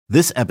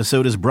This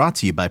episode is brought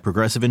to you by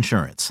Progressive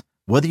Insurance.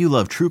 Whether you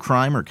love true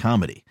crime or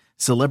comedy,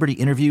 celebrity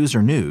interviews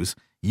or news,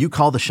 you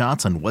call the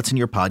shots on what's in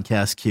your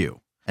podcast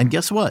queue. And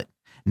guess what?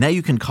 Now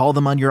you can call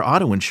them on your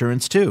auto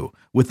insurance too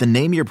with the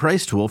Name Your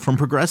Price tool from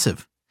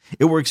Progressive.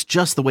 It works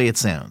just the way it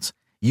sounds.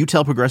 You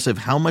tell Progressive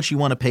how much you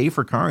want to pay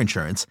for car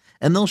insurance,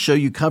 and they'll show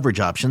you coverage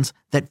options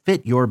that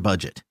fit your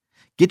budget.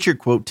 Get your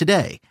quote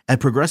today at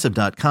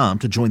Progressive.com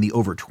to join the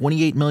over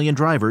 28 million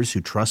drivers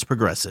who trust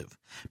Progressive.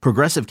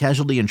 Progressive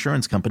Casualty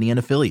Insurance Company and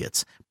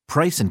Affiliates.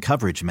 Price and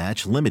coverage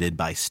match limited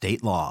by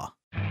state law.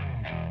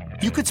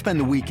 You could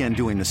spend the weekend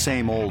doing the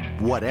same old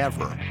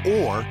whatever,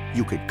 or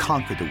you could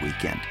conquer the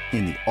weekend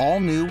in the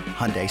all-new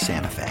Hyundai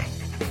Santa Fe.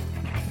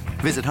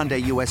 Visit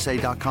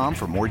HyundaiUSA.com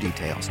for more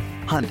details.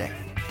 Hyundai,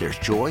 there's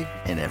joy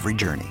in every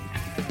journey.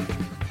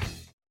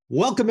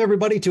 Welcome,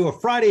 everybody, to a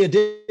Friday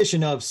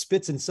edition of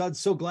Spits and Suds.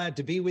 So glad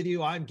to be with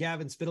you. I'm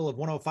Gavin Spittle of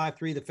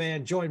 105.3 The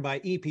Fan, joined by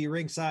EP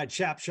Ringside,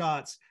 Chap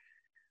Shots,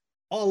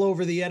 all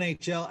over the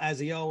NHL, as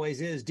he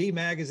always is. D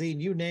Magazine,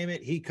 you name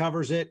it, he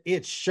covers it.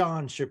 It's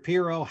Sean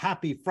Shapiro.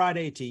 Happy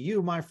Friday to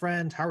you, my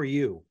friend. How are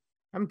you?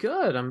 I'm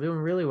good. I'm doing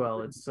really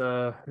well. It's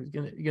gonna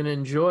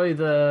enjoy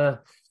the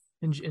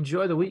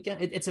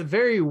weekend. It's a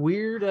very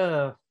weird.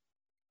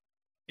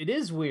 It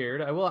is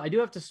weird. I do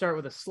have to start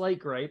with a slight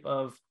gripe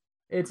of.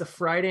 It's a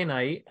Friday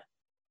night.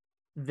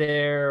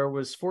 There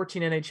was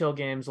 14 NHL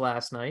games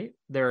last night.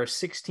 There are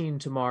 16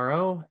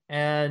 tomorrow,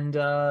 and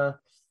the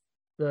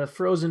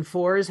Frozen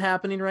Four is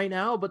happening right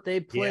now, but they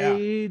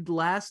played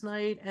last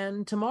night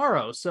and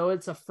tomorrow. So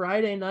it's a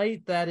Friday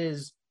night that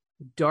is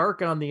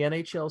dark on the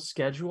NHL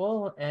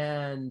schedule,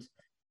 and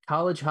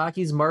college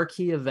hockey's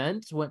marquee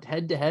event went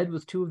head to head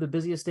with two of the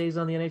busiest days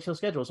on the NHL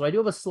schedule. So I do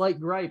have a slight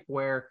gripe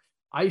where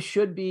I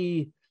should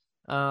be,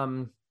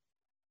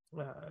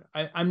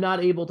 I'm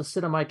not able to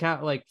sit on my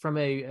couch from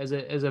a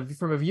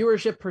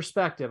viewership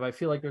perspective. I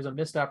feel like there's a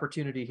missed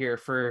opportunity here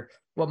for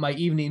what my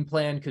evening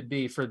plan could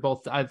be for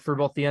both the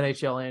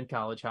NHL and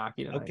college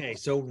hockey tonight. Okay,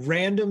 so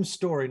random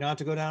story, not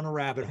to go down a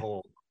rabbit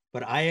hole,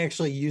 but I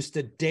actually used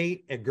to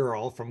date a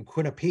girl from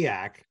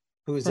Quinnipiac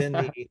who's in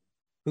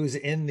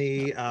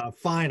the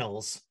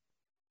finals,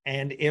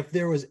 and if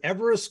there was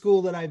ever a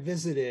school that I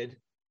visited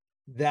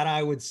that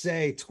I would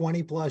say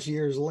 20 plus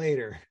years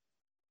later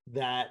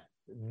that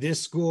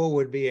this school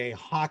would be a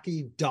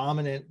hockey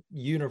dominant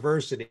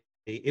university,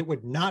 it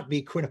would not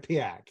be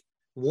Quinnipiac.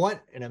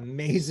 What an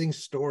amazing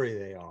story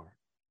they are.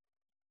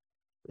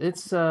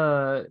 It's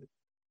a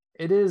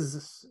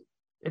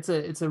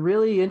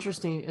really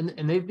interesting,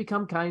 and they've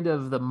become kind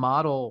of the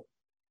model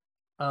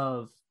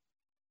of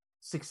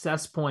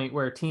success point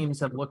where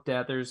teams have looked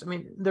at.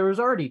 There was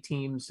already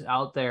teams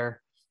out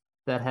there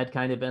that had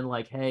kind of been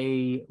like,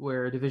 hey,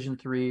 we're Division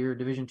III or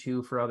Division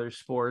II for other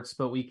sports,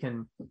 but we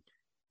can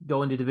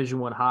go into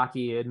Division I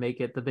hockey and make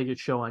it the biggest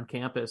show on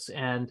campus.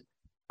 And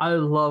I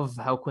love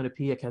how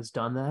Quinnipiac has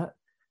done that.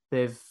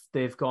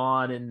 They've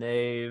gone and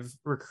they've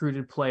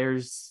recruited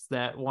players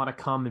that want to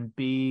come and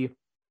be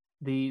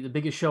the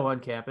biggest show on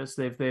campus.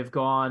 They've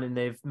gone and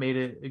they've made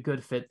it a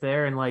good fit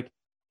there. And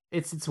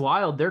it's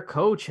wild. Their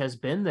coach has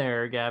been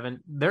there,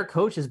 Gavin. Their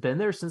coach has been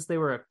there since they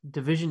were a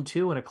Division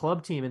II and a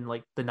club team in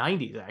the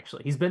 90s,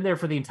 actually. He's been there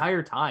for the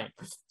entire time.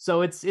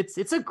 So it's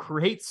a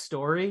great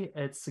story.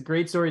 It's a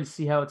great story to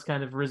see how it's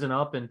kind of risen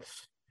up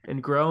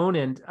and grown.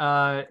 And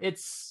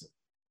it's,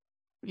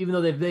 even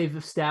though they've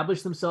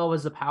established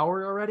themselves as a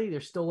power already,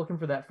 they're still looking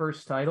for that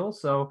first title.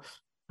 So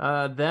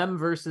them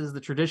versus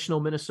the traditional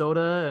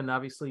Minnesota, and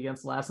obviously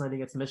against last night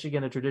against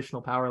Michigan, a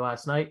traditional power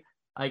last night.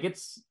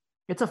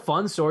 It's a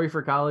fun story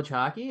for college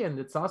hockey, and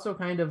it's also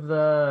kind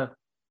of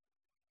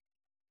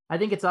I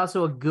think it's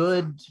also a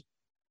good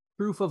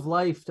proof of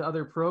life to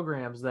other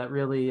programs that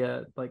really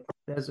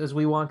as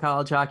we want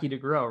college hockey to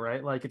grow,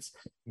 right? It's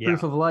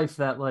proof of life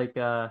that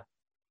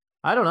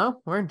I don't know,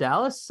 we're in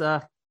Dallas.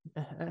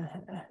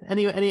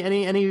 Any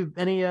SMU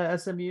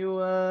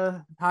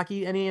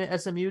hockey, any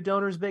SMU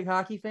donors, big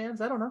hockey fans?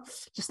 I don't know.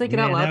 Just thinking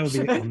out loud.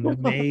 That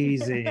would be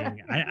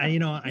amazing. I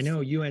know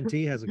UNT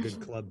has a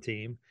good club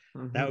team.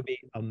 Mm-hmm. That would be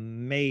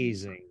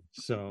amazing.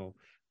 So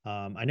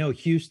I know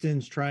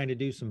Houston's trying to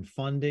do some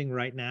funding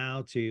right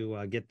now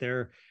to get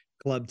their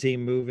club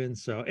team moving.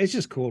 So it's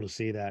just cool to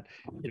see that,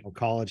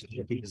 college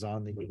is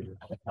on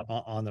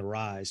the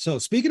rise. So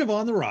speaking of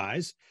on the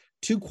rise,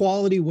 2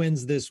 quality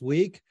wins this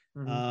week.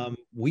 Mm-hmm.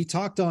 We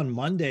talked on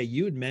Monday.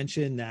 You had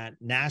mentioned that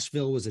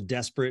Nashville was a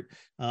desperate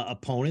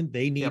opponent.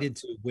 They needed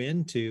to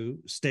win to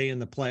stay in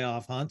the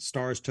playoff hunt.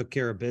 Stars took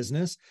care of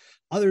business.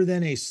 Other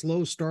than a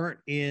slow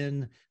start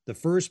in the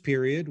first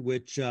period,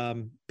 which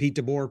Pete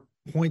DeBoer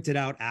pointed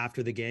out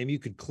after the game, you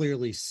could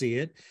clearly see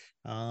it.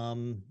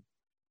 And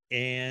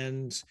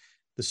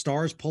the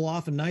Stars pull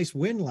off a nice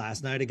win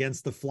last night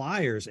against the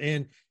Flyers.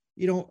 And,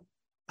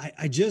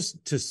 I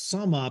just, to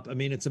sum up,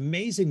 it's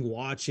amazing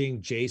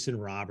watching Jason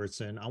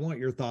Robertson. I want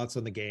your thoughts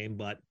on the game,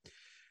 but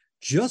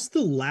just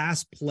the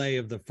last play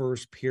of the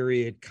first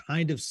period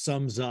kind of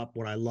sums up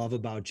what I love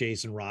about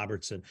Jason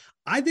Robertson.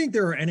 I think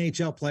there are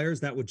NHL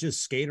players that would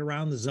just skate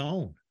around the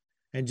zone.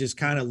 and just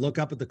kind of look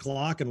up at the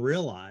clock and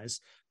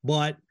realize,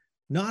 but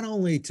not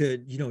only to,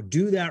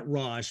 do that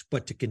rush,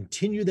 but to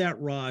continue that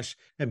rush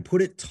and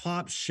put it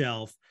top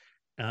shelf,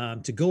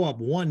 to go up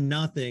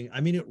 1-0.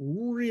 I mean, it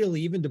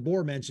really, even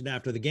DeBoer mentioned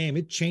after the game,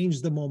 it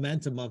changed the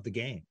momentum of the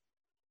game.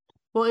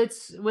 Well,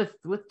 it's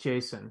with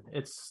Jason,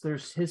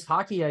 there's his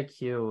hockey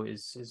IQ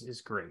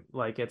is great.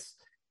 Like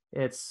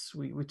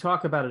we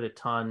talk about it a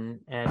ton,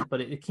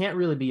 but it can't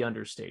really be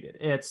understated.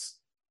 It's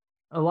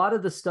a lot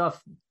of the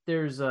stuff.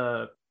 There's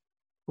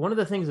one of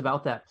the things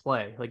about that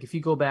play, like if you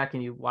go back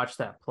and you watch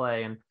that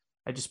play, and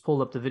I just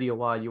pulled up the video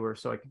while you were,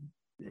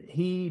 when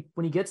he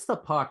gets the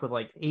puck with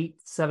like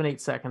 8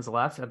 seconds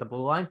left at the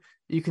blue line,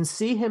 you can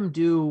see him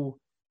do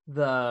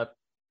the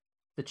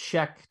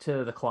check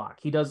to the clock.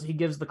 He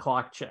gives the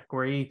clock check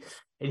where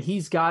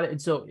he's got it.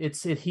 And so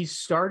he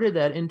started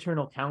that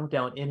internal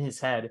countdown in his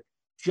head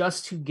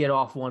just to get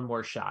off one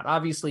more shot.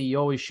 Obviously you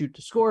always shoot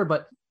to score,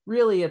 but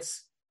really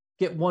it's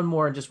get one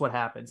more and just what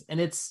happens.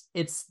 And it's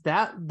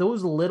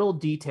those little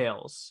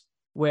details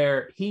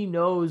where he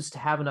knows to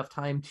have enough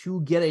time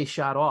to get a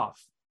shot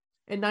off.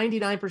 And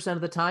 99%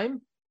 of the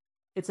time,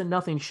 it's a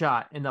nothing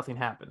shot and nothing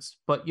happens.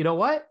 But you know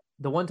what?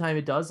 The one time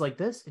it does like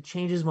this, it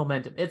changes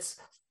momentum. It's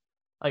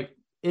like,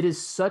 it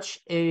is such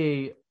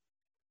a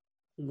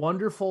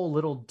wonderful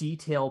little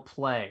detail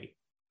play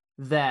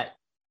that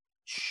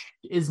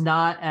is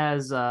not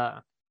as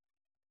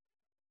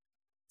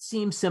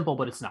seems simple,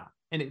 but it's not.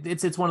 And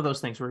it's one of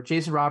those things where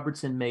Jason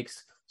Robertson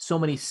makes so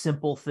many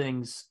simple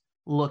things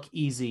look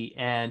easy,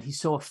 and he's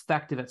so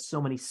effective at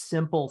so many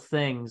simple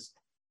things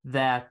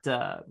that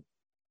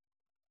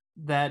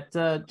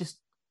just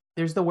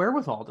there's the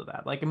wherewithal to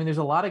that. Like, I mean, there's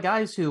a lot of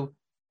guys who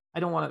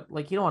you don't want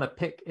to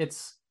pick.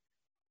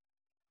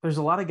 There's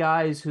a lot of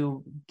guys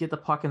who get the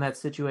puck in that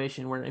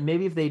situation where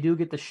maybe if they do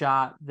get the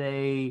shot,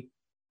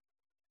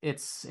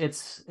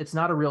 it's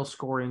not a real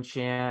scoring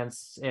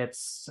chance.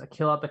 It's a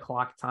kill out the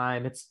clock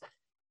time.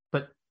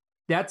 But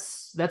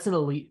that's an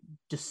elite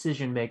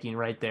decision making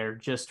right there,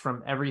 just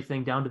from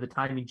everything down to the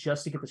timing,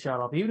 just to get the shot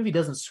off. Even if he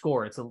doesn't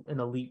score, it's an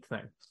elite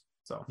thing.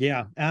 So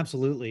yeah,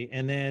 absolutely.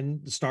 And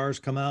then the Stars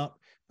come out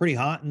pretty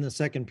hot in the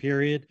second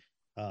period,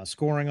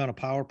 scoring on a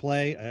power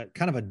play,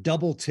 kind of a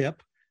double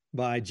tip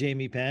by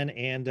Jamie Penn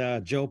and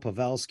Joe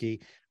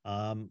Pavelski.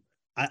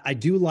 I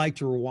do like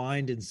to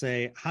rewind and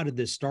say, how did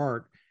this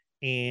start?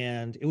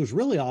 And it was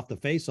really off the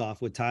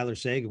faceoff with Tyler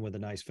Seguin with a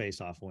nice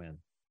faceoff win.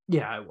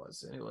 Yeah, it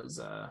was.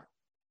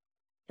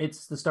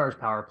 It's the Stars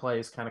power play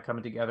is kind of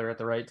coming together at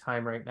the right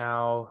time right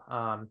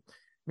now.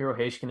 Miro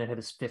Heiskanen hit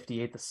his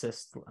 58th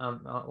assist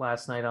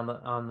last night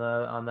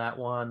on that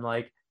one.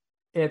 Like,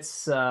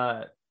 it's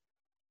the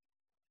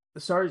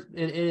Stars.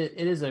 It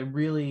is a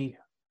really.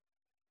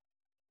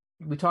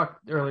 We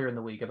talked earlier in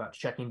the week about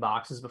checking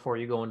boxes before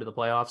you go into the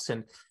playoffs,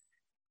 and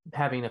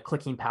having a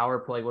clicking power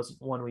play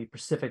wasn't one we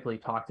specifically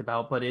talked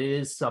about, but it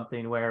is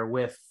something where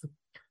with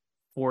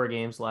 4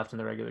 games left in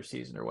the regular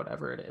season or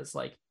whatever it is,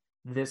 like,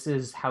 this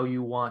is how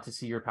you want to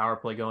see your power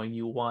play going.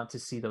 You want to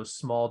see those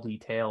small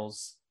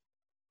details,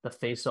 the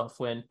face-off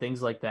win,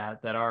 things like that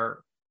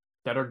are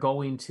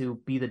going to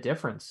be the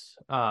difference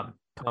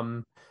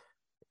come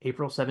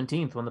April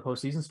 17th when the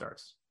postseason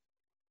starts.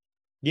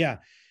 Yeah,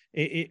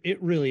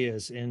 it really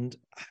is. And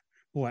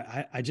boy,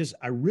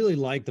 I really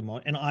like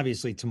and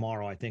obviously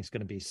tomorrow I think is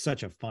going to be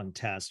such a fun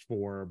test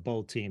for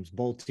both teams.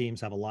 Both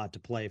teams have a lot to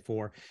play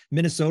for.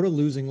 Minnesota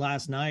losing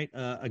last night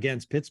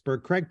against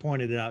Pittsburgh. Craig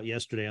pointed it out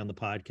yesterday on the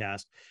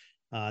podcast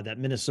that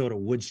Minnesota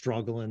would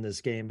struggle in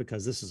this game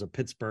because this is a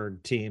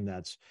Pittsburgh team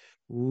that's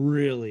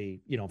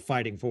really,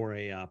 fighting for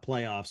a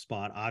playoff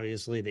spot.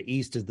 Obviously the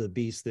East is the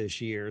beast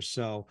this year.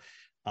 So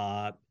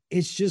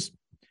it's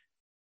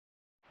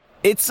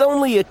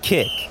only a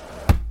kick,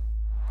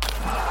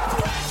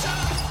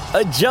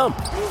 a jump,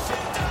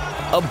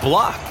 a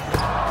block.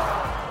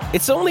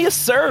 It's only a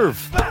serve.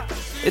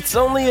 It's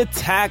only a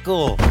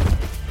tackle,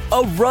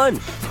 a run.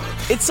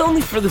 It's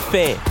only for the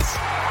fans.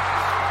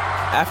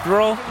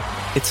 After all,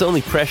 it's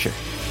only pressure.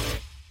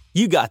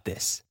 You got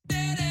this.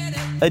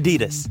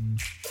 Adidas.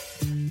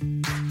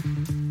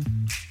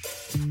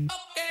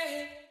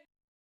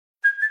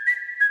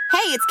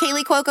 Hey, it's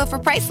Kaylee Cuoco for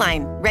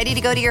Priceline. Ready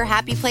to go to your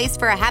happy place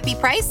for a happy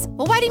price?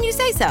 Well, why didn't you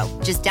say so?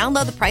 Just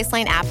download the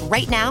Priceline app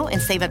right now and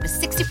save up to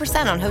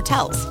 60% on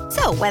hotels.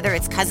 So whether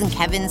it's Cousin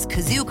Kevin's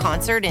Kazoo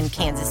Concert in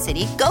Kansas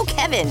City, go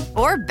Kevin,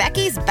 or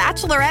Becky's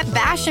Bachelorette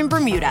Bash in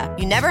Bermuda,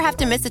 you never have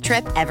to miss a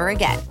trip ever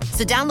again.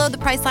 So download the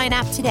Priceline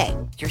app today.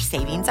 Your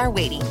savings are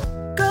waiting.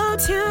 Go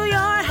to your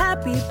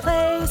happy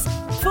place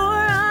for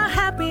a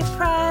happy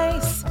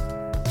price.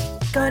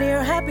 Go to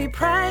your happy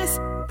price,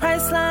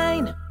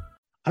 Priceline.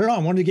 I don't know. I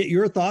wanted to get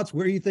your thoughts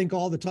where you think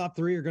all the top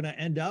 3 are going to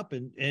end up.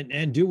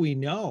 And do we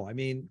know? I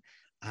mean,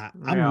 I'm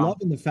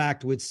loving the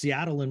fact with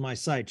Seattle in my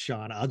sights,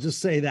 Sean. I'll just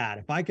say that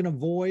if I can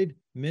avoid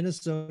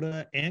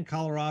Minnesota and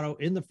Colorado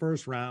in the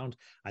first round,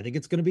 I think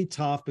it's going to be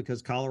tough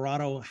because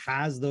Colorado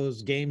has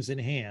those games in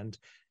hand.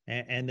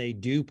 and they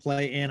do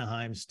play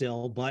Anaheim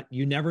still, but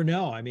you never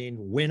know. I mean,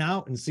 win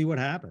out and see what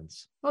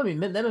happens. Well, I mean,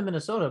 them and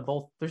Minnesota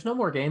both. There's no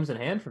more games in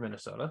hand for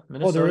Minnesota.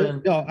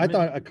 No, I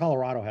thought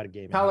Colorado had a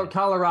game.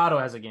 Colorado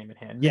has a game in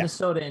hand. Yeah.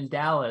 Minnesota and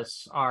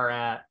Dallas are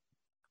at.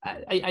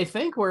 I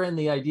think we're in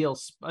the ideal.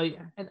 I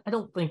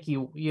don't think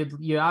you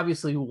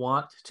obviously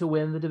want to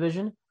win the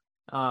division.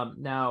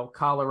 Now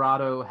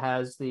Colorado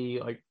has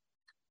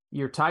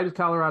you're tied with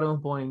Colorado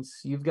in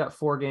points. You've got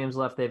 4 games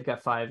left. They've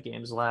got 5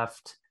 games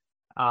left.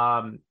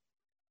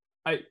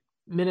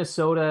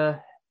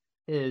 Minnesota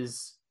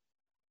has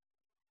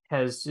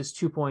just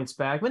 2 points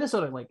back.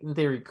 Minnesota, in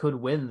theory, could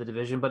win the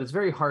division, but it's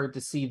very hard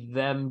to see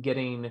them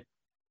getting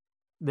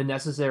the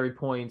necessary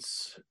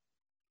points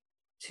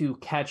to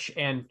catch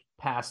and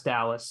pass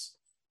Dallas.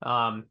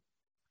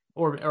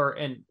 Or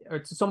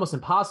it's almost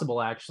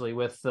impossible actually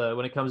with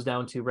when it comes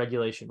down to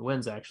regulation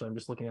wins. Actually, I'm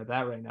just looking at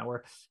that right now,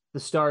 where the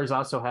Stars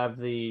also have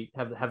the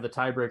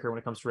tiebreaker when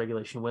it comes to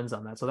regulation wins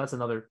on that. So that's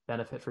another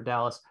benefit for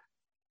Dallas.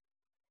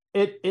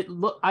 It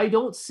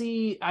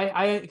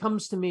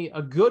comes to me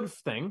a good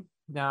thing.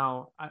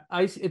 Now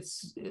I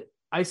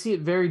see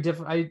it very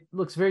different. It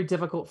looks very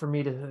difficult for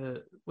me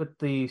to with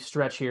the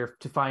stretch here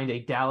to find a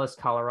Dallas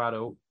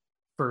Colorado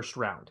first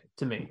round.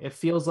 To me, it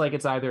feels like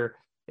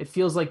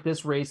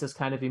this race has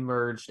kind of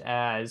emerged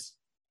as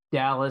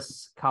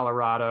Dallas,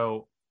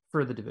 Colorado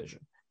for the division.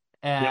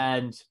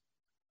 And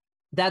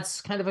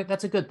that's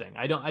a good thing.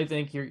 I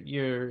think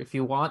you're if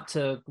you want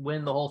to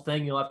win the whole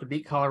thing, you'll have to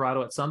beat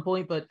Colorado at some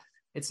point, but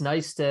it's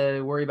nice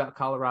to worry about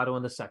Colorado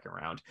in the second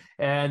round.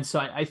 And so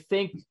I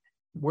think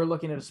we're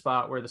looking at a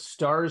spot where the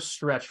Stars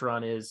stretch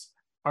run is,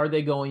 are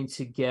they going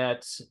to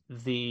get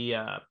the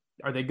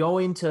Wild,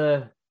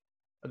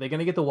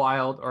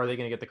 or are they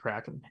going to get the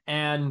Kraken?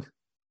 And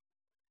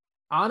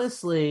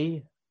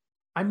honestly,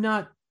 I'm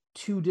not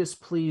too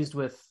displeased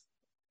with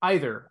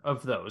either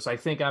of those. I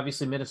think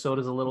obviously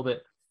Minnesota's a little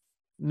bit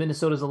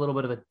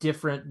of a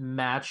different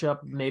matchup,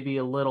 maybe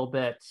a little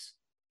bit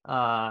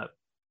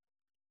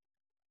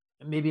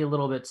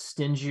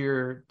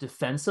stingier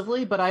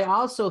defensively, but I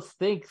also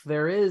think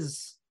there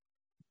is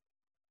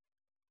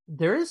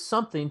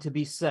something to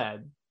be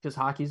said, because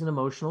hockey's an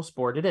emotional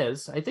sport. It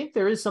is. I think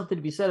there is something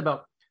to be said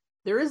about,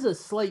 there is a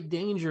slight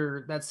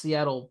danger that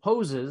Seattle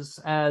poses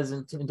as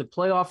into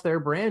playoff their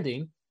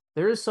branding.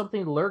 There is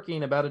something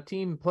lurking about a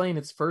team playing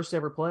its first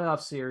ever playoff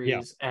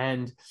series. Yeah.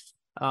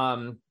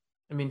 And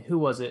who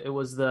was it?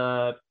 There's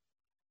the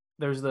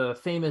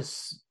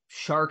famous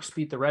Sharks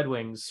beat the Red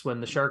Wings when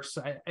the Sharks,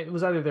 it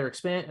was either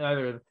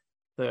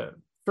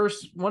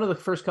one of the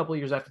first couple of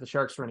years after the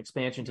Sharks were an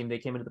expansion team, they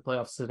came into the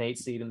playoffs as an 8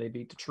 seed and they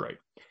beat Detroit.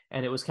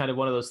 And it was kind of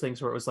one of those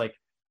things where it was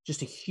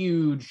just a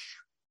huge,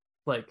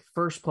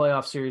 first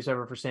playoff series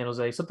ever for San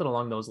Jose, something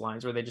along those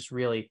lines, where they just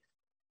really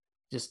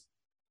just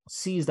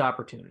seized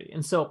opportunity.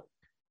 And so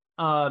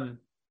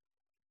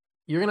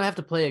you're going to have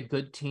to play a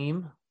good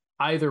team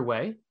either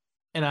way.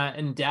 And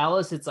in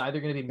Dallas, it's either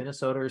going to be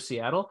Minnesota or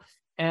Seattle.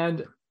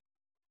 And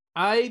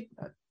I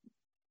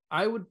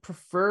would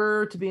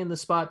prefer to be in the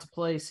spot to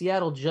play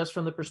Seattle, just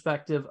from the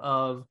perspective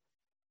of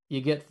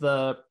you'll get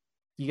the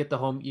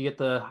home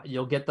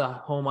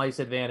ice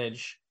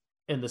advantage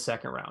in the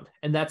second round.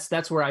 And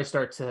that's where I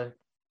start to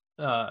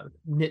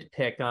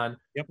nitpick on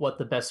what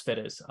the best fit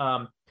is.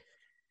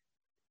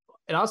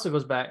 It also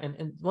goes back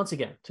and once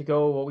again, to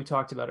go what we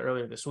talked about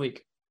earlier this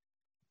week,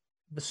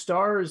 the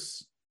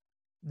Stars,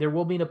 there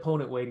will be an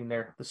opponent waiting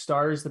there. The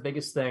Stars, the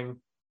biggest thing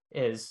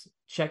is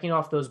checking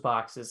off those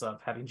boxes of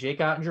having Jake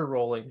Ottinger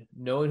rolling,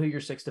 knowing who your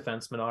 6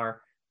 defensemen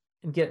are,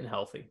 and getting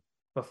healthy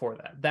before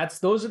that.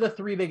 Those are the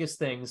 3 biggest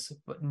things,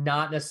 but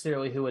not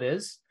necessarily who it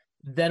is.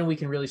 Then we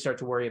can really start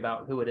to worry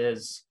about who it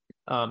is,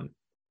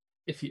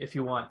 if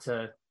you want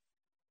to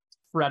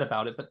fret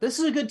about it. But this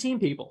is a good team,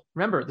 people.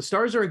 Remember, the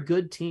Stars are a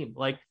good team.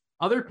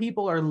 Other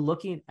people are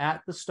looking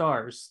at the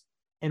Stars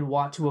and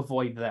want to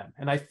avoid them.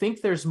 And I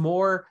think there's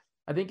more.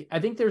 I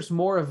think there's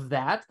more of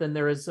that than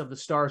there is of the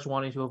Stars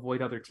wanting to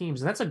avoid other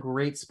teams. And that's a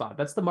great spot.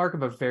 That's the mark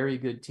of a very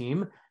good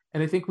team.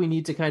 And I think we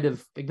need to kind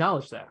of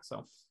acknowledge that.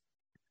 So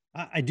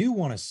I do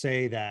want to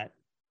say that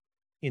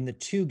in the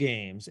 2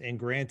 games, and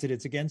granted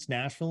it's against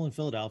Nashville and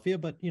Philadelphia,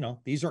 but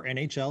these are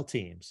NHL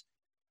teams.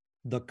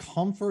 The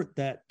comfort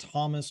that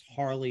Thomas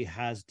Harley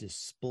has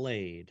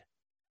displayed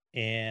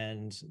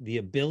and the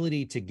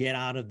ability to get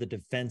out of the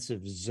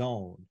defensive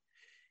zone,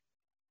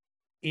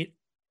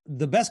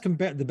 the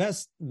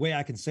best way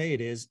I can say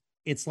it is,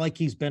 it's like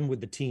he's been with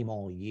the team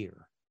all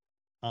year.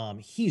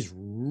 I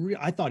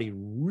thought he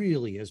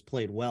really has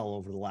played well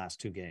over the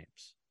last 2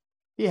 games.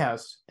 He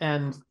has.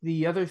 And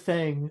the other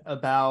thing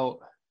about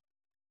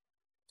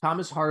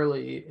Thomas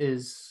Harley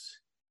is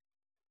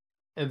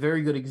a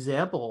very good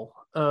example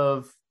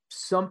of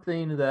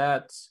something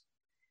that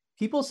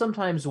people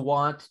sometimes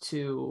want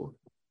to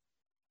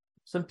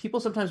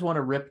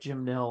rip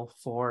Jim Nill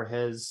for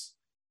his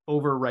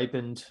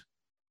over-ripened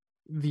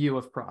view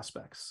of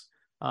prospects.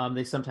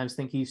 They sometimes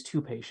think he's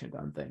too patient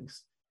on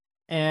things.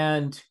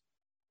 And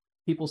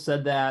people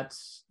said that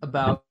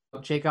about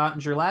Jake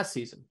Ottinger last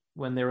season,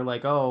 when they were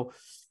like, oh,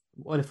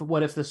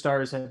 What if the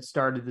Stars had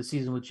started the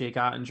season with Jake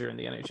Ottinger in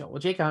the NHL? Well,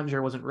 Jake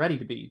Ottinger wasn't ready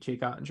to be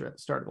Jake Ottinger at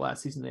the start of the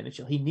last season in the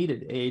NHL. He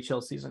needed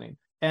AHL seasoning.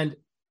 And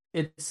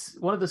it's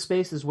one of the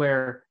spaces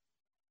where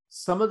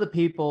some of the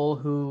people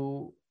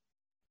who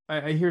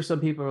I hear some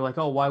people are like,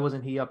 oh, why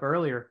wasn't he up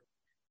earlier?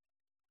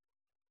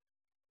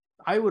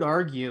 I would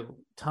argue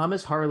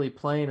Thomas Harley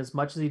playing as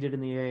much as he did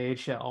in the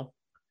AHL,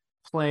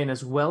 playing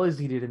as well as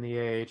he did in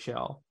the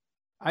AHL.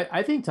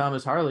 I think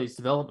Thomas Harley's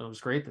development was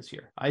great this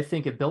year. I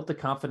think it built the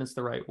confidence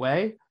the right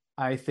way.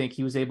 I think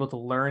he was able to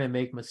learn and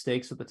make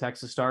mistakes with the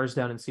Texas Stars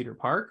down in Cedar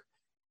Park.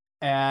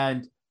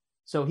 And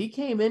so he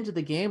came into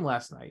the game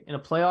last night in a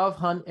playoff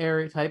hunt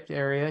type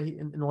area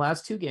in the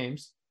last 2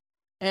 games,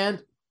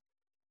 and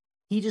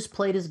he just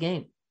played his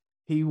game.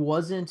 He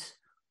wasn't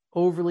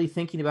overly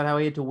thinking about how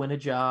he had to win a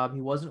job.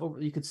 He wasn't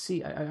over. You could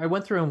see, I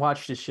went through and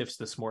watched his shifts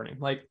this morning.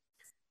 Like,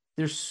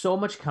 there's so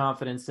much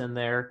confidence in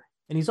there.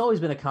 And he's always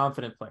been a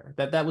confident player.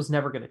 That was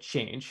never going to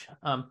change.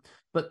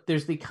 But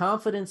there's the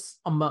confidence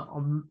in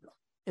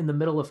the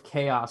middle of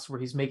chaos where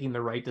he's making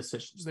the right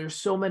decisions. There's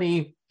so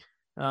many.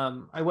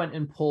 I went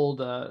and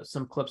pulled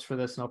some clips for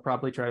this, and I'll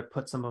probably try to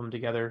put some of them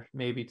together,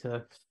 maybe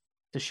to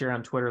share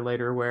on Twitter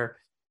later, where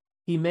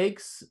he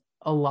makes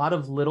a lot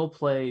of little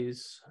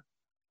plays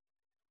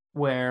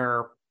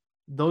where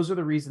those are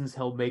the reasons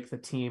he'll make the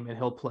team and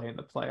he'll play in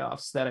the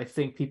playoffs that I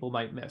think people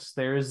might miss.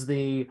 There's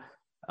the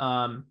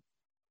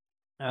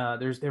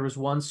there was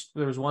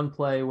one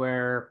play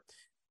where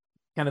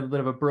kind of a bit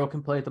of a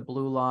broken play at the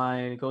blue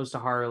line. It goes to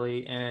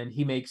Harley, and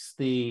he makes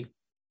the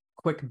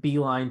quick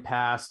beeline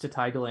pass to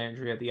Ty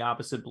Dellandrea at the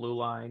opposite blue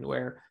line,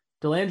 where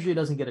Dellandrea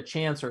doesn't get a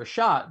chance or a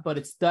shot, but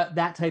it's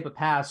that type of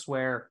pass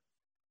where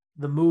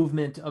the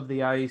movement of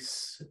the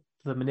ice,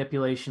 the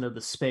manipulation of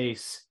the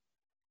space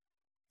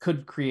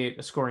could create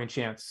a scoring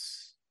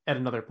chance at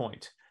another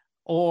point.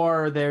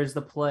 Or there's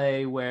the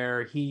play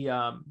where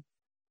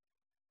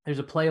there's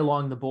a play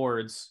along the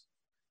boards.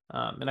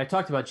 And I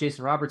talked about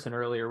Jason Robertson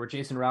earlier, where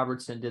Jason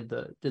Robertson did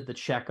the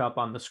check up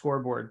on the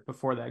scoreboard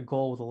before that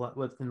goal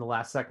within the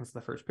last seconds of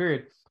the first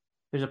period.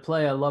 There's a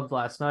play I loved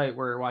last night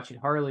where watching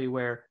Harley,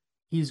 where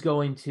he's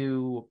going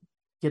to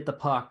get the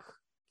puck.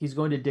 He's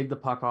going to dig the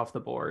puck off the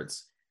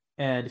boards.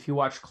 And if you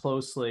watch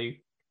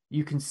closely,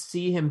 you can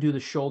see him do the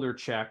shoulder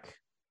check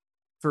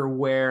for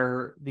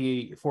where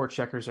the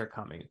forecheckers are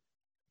coming.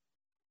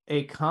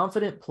 A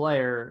confident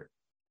player,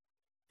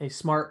 a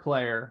smart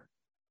player,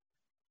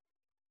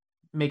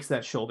 makes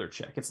that shoulder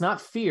check. It's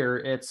not fear,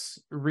 it's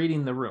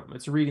reading the room.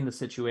 It's reading the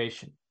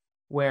situation.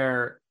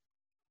 Where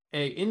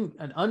an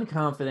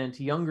unconfident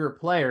younger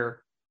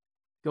player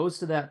goes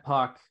to that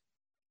puck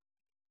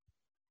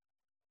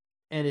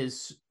and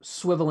is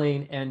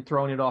swiveling and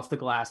throwing it off the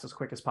glass as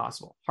quick as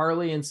possible.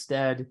 Harley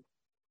instead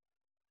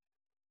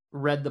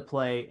read the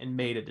play and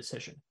made a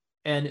decision.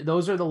 And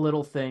those are the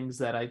little things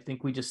that I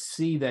think we just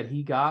see that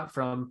he got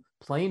from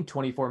playing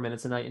 24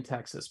 minutes a night in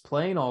Texas,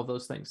 playing all of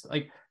those things.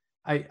 Like,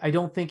 I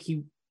don't think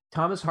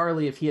Thomas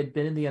Harley, if he had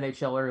been in the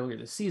NHL earlier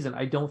this season,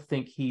 I don't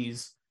think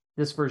he's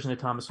this version of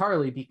Thomas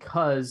Harley,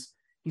 because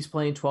he's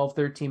playing 12,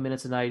 13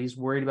 minutes a night. He's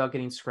worried about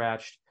getting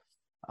scratched.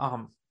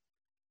 The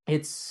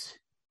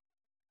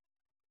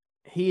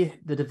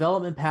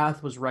development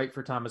path was right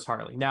for Thomas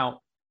Harley.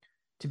 Now,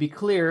 to be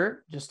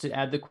clear, just to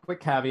add the quick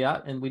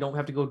caveat, and we don't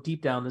have to go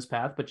deep down this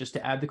path, but just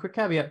to add the quick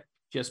caveat,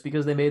 just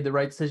because they made the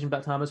right decision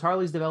about Thomas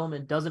Harley's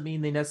development doesn't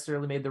mean they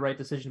necessarily made the right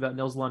decision about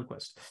Nils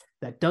Lundkvist.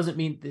 That doesn't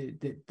mean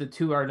the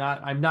two are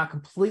not. I'm not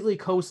completely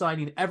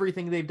co-signing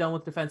everything they've done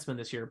with defensemen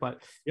this year,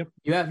 but yep.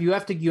 you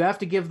have to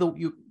give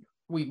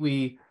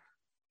we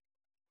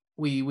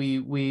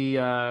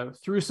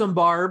threw some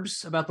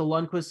barbs about the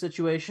Lundkvist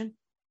situation.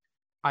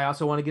 I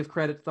also want to give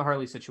credit to the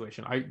Harley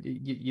situation.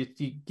 You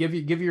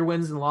give your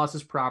wins and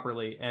losses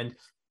properly, and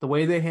the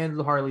way they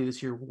handled Harley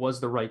this year was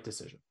the right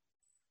decision.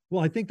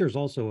 Well, I think there's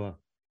also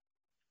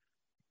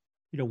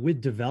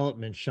with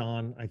development,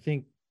 Sean, I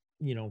think,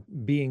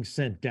 being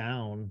sent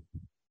down,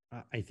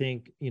 I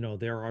think,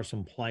 there are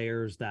some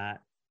players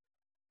that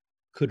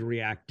could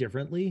react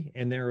differently.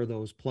 And there are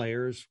those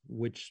players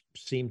which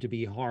seem to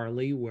be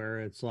Harley, where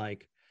it's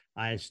like,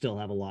 I still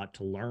have a lot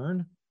to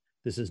learn.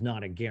 This is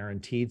not a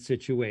guaranteed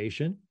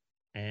situation.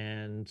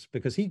 And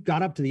because he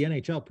got up to the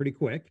NHL pretty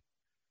quick.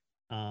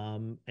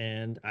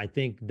 And I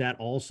think that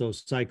also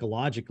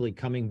psychologically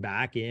coming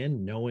back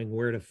in, knowing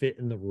where to fit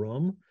in the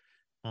room,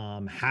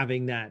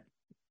 having that,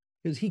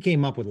 because he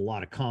came up with a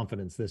lot of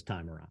confidence this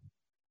time around.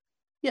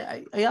 Yeah,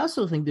 I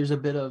also think there's a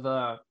bit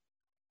of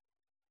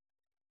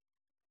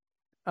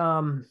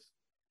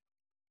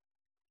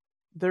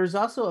there's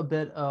also a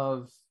bit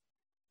of,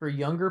 for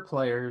younger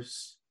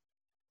players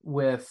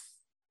with,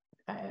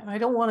 I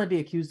don't want to be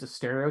accused of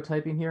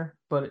stereotyping here,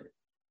 but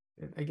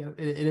I guess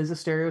it is a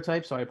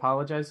stereotype, so I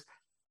apologize.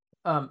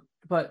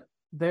 But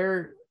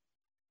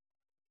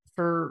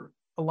for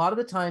a lot of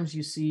the times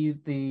you see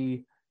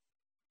the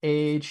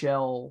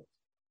AHL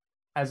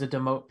as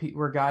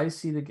where guys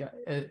see the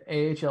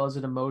AHL as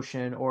a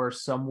demotion or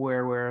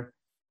somewhere where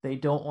they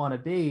don't want to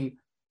be.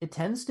 It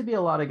tends to be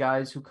a lot of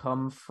guys who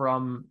come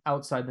from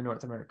outside the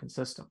North American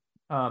system.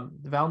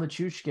 Val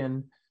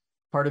Nichushkin,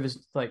 part of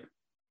his, like,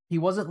 he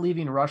wasn't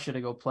leaving Russia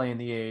to go play in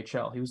the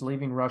AHL. He was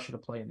leaving Russia to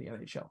play in the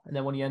NHL. And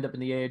then when you end up in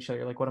the AHL,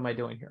 you're like, what am I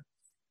doing here?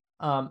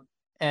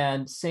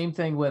 And same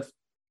thing with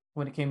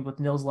when it came with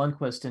Nils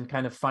Lundkvist and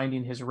kind of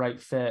finding his right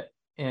fit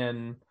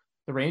in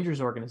the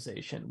Rangers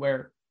organization,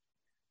 where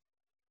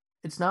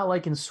it's not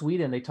like in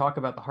Sweden, they talk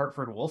about the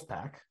Hartford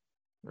Wolfpack,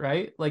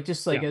 right? Like,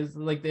 just like, it's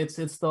like,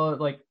 it's the,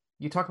 like,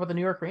 you talk about the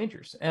New York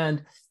Rangers,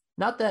 and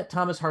not that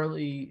Thomas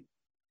Harley,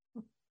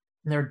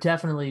 there are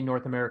definitely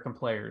North American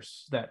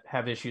players that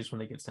have issues when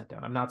they get sent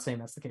down. I'm not saying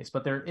that's the case,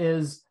 but there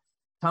is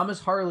Thomas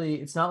Harley.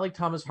 It's not like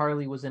Thomas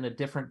Harley was in a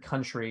different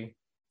country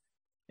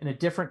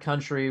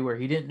where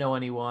he didn't know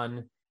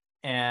anyone,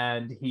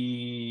 and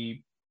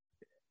he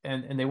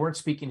and they weren't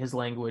speaking his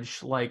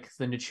language, like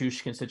the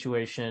Nichushkin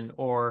situation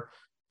or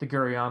the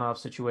Gurionov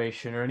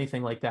situation or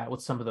anything like that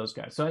with some of those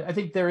guys. So I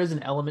think there is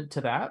an element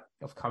to that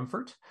of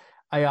comfort.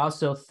 I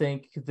also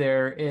think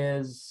there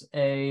is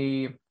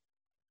a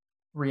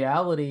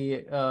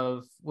reality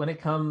of, when it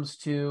comes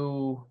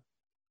to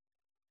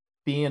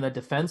being a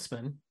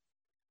defenseman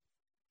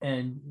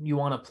and you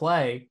want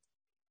to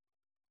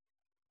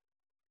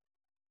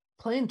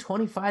playing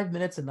 25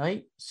 minutes a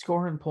night,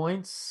 scoring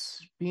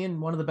points,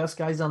 being one of the best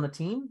guys on the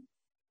team,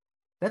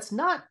 that's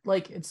not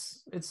like,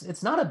 it's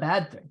not a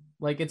bad thing.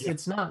 Like,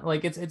 it's not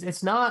like,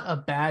 it's not a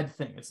bad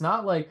thing. It's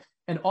not like,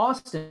 and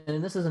Austin,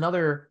 and this is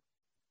another,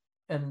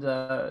 and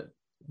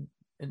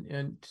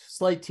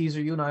slight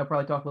teaser, you and I will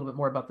probably talk a little bit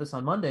more about this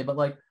on Monday, but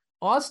like,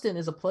 Austin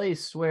is a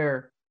place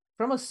where,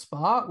 from a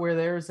spot where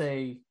there's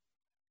a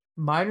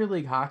minor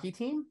league hockey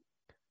team,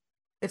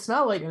 it's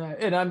not like,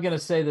 and I'm going to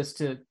say this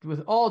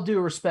with all due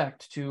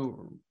respect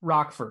to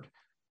Rockford,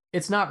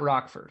 it's not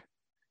Rockford.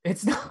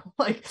 It's not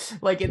like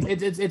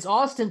it's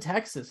Austin,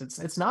 Texas.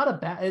 It's not a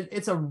bad,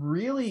 it's a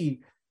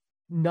really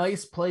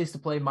nice place to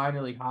play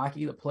minor league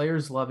hockey. The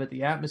players love it.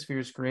 The atmosphere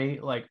is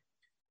great. Like,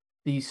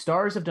 the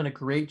Stars have done a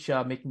great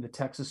job making the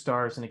Texas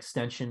Stars an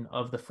extension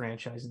of the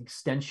franchise, an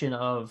extension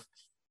of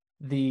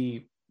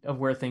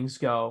where things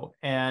go.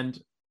 And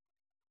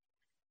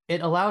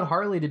it allowed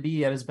Harley to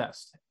be at his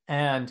best.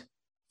 And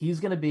he's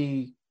going to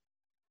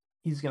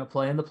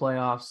play in the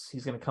playoffs.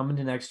 He's going to come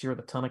into next year with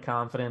a ton of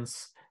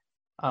confidence.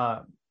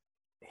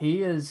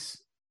 They've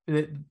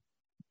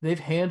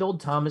handled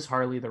Thomas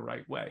Harley the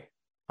right way.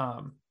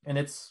 And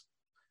it's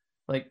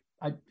like,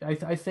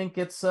 I think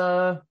it's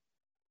a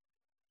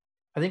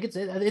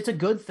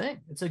good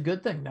thing. It's a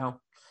good thing. Now,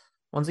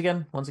 once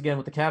again,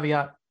 with the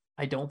caveat,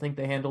 I don't think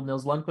they handled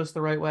Nils Lundkvist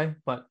the right way,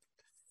 but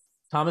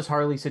Thomas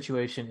Harley's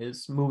situation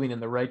is moving in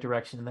the right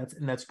direction,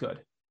 and that's good.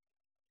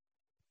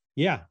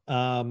 Yeah.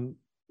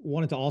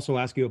 Wanted to also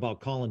ask you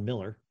about Colin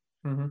Miller,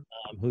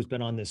 who's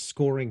been on this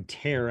scoring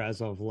tear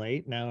as of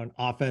late, now an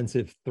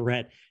offensive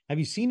threat. Have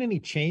you seen any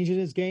change in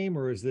his game,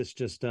 or is this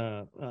just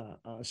a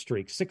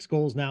streak? 6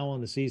 goals now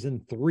on the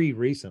season, 3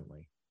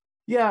 recently.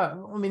 Yeah.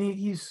 I mean,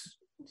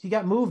 he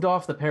got moved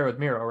off the pair with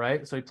Miro,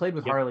 right? So he played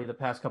with Harley the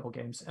past couple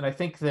games. And I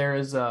think there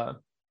is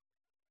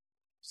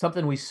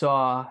something we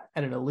saw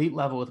at an elite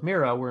level with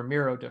Miro, where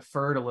Miro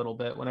deferred a little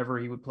bit whenever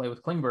he would play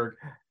with Klingberg.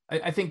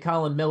 I think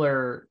Colin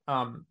Miller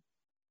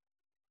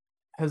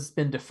has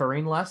been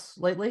deferring less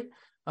lately.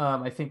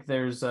 I think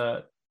there's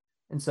and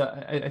so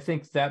I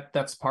think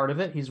that's part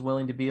of it. He's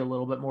willing to be a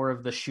little bit more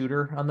of the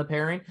shooter on the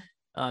pairing.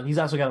 He's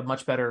also got a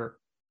much better,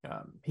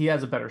 he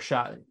has a better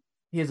shot.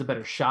 He has a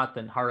better shot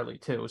than Harley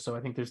too. So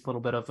I think there's a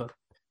little bit of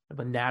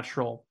a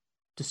natural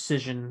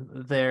decision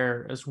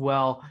there as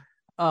well.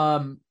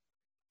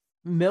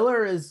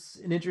 Miller is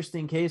an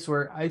interesting case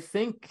where I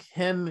think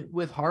him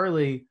with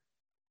Harley,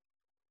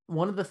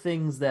 one of the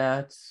things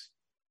that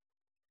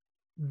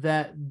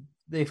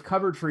they've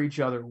covered for each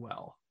other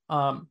well.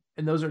 And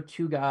those are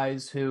 2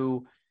 guys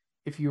who,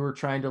 if you were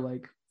trying to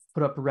like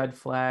put up red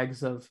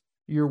flags of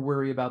your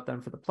worry about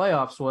them for the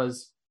playoffs,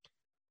 was,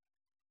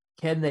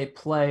 can they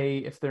play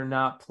if they're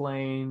not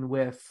playing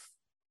with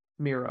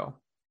Miro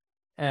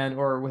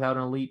or without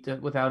an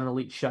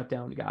elite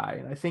shutdown guy?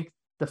 And I think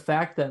the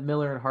fact that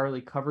Miller and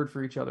Harley covered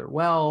for each other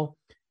well,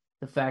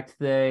 the fact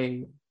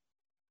they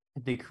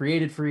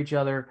created for each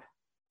other,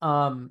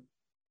 I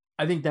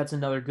think that's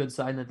another good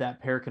sign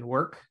that pair can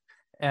work.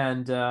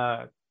 And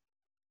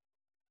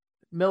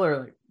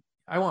Miller,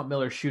 I want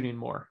Miller shooting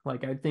more.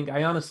 Like, I think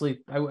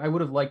I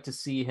would have liked to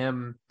see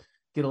him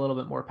get a little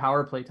bit more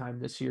power play time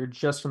this year,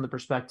 just from the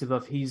perspective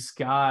of he's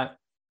got,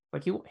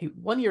 like, he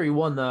one year he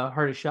won the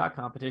hardest shot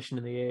competition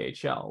in the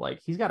AHL.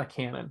 Like, he's got a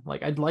cannon.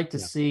 Like, I'd like to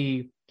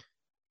see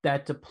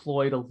that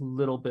deployed a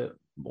little bit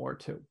more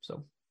too.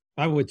 So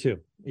I would too.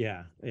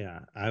 Yeah.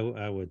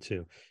 I would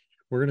too.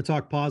 We're going to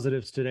talk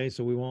positives today,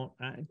 so we won't.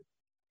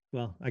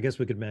 I guess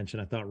we could mention,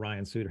 I thought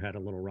Ryan Suter had a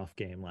little rough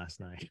game last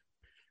night,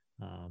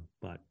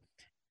 but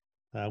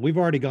we've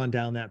already gone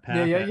down that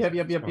path. Yep.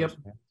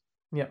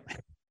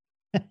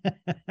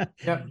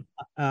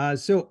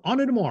 So on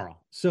to tomorrow.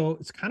 So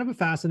it's kind of a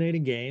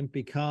fascinating game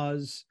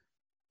because,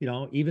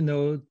 even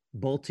though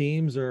both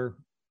teams are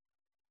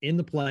in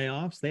the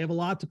playoffs, they have a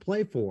lot to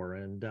play for.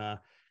 And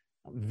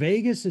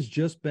Vegas has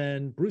just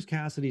been, Bruce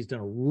Cassidy's done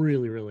a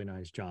really, really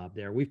nice job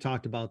there. We've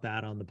talked about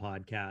that on the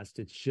podcast.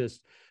 It's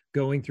just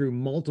going through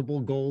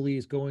multiple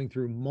goalies, going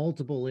through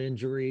multiple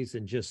injuries,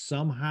 and just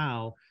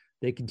somehow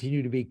they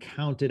continue to be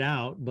counted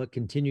out, but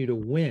continue to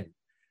win.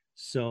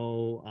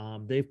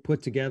 So they've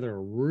put together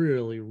a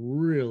really,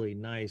 really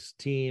nice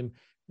team.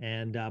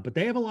 And but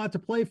they have a lot to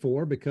play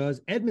for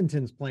because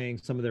Edmonton's playing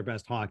some of their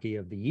best hockey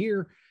of the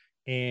year,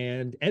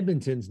 and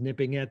Edmonton's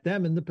nipping at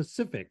them in the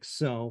Pacific.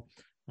 So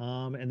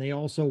and they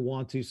also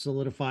want to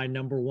solidify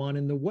number one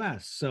in the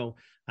West. So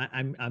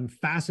I'm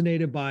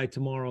fascinated by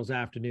tomorrow's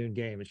afternoon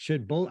game. It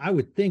should both, I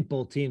would think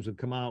both teams would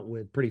come out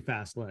with pretty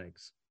fast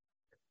legs.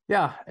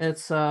 Yeah,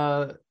 it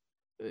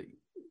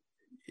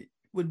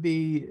would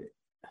be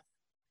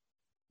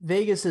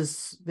Vegas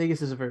is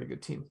a very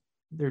good team.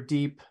 They're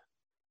deep.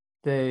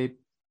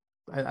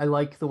 I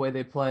like the way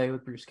they play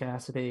with Bruce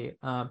Cassidy.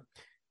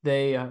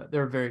 They're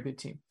a very good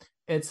team.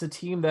 It's a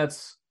team that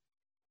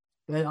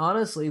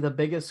honestly, the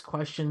biggest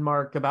question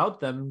mark about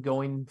them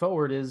going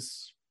forward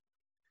is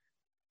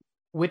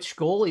which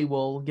goalie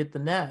will get the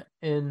net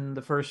in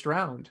the first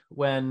round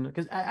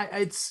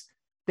because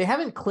they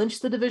haven't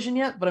clinched the division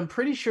yet, but I'm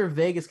pretty sure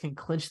Vegas can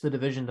clinch the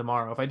division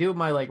tomorrow. If I do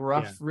my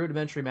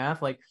rudimentary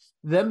math, like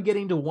them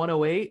getting to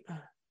 108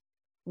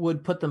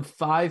 would put them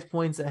 5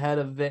 points ahead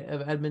of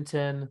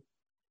Edmonton.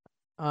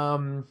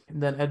 And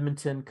then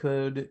Edmonton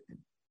could,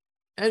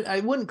 and I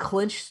wouldn't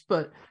clinch,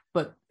 but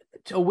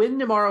a win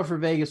tomorrow for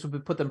Vegas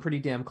would put them pretty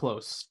damn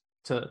close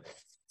to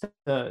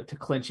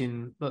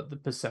clinching the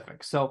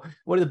Pacific. So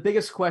one of the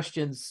biggest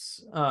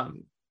questions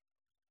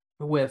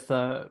with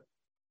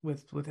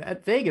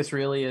at Vegas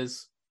really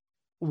is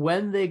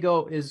when they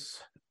go is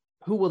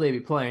who will they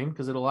be playing?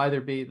 Because it'll either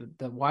be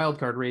the wild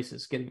card race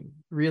is getting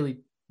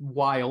really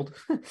wild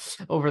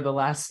over the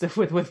last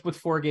with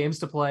 4 games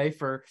to play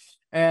for,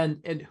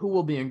 and who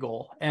will be in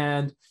goal.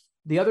 And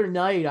the other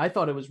night, I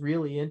thought it was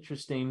really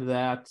interesting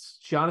that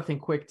Jonathan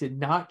Quick did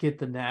not get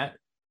the net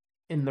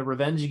in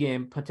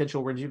the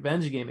potential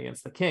revenge game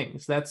against the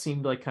Kings. That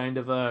seemed like kind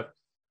of a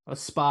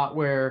spot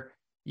where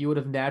you would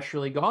have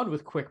naturally gone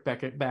with Quick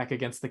back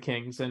against the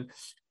Kings. And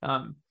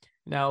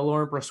now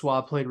Laurent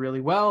Brossoit played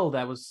really well.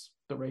 That was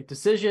the right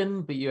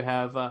decision. But you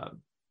have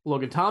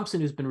Logan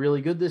Thompson, who's been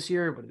really good this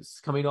year, but is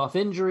coming off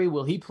injury.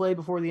 Will he play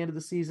before the end of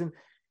the season?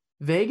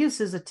 Vegas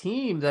is a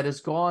team that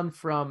has gone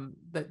from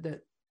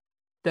that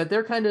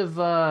they're kind of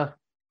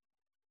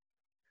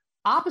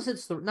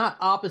opposites, not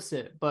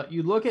opposite, but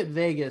you look at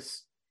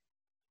Vegas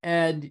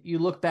and you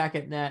look back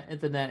at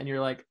the net and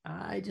you're like,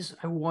 I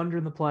wonder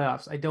in the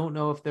playoffs. I don't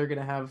know if they're going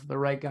to have the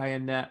right guy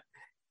in net.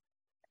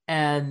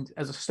 And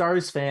as a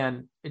Stars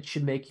fan, it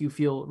should make you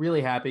feel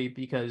really happy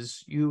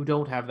because you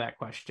don't have that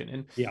question.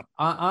 And yeah,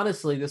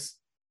 honestly,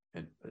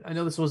 I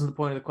know this wasn't the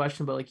point of the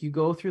question, but like you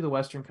go through the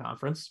Western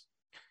Conference,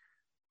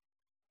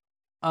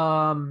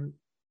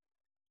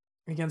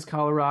 against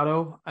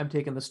Colorado, I'm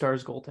taking the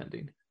Stars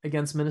goaltending.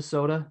 Against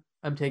Minnesota,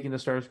 I'm taking the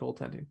Stars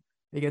goaltending.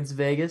 Against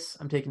Vegas,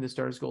 I'm taking the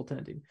Stars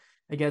goaltending.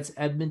 Against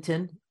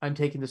Edmonton, I'm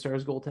taking the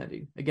Stars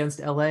goaltending. Against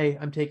LA,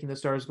 I'm taking the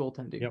Stars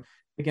goaltending. Yep.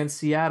 Against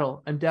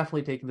Seattle, I'm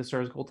definitely taking the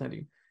Stars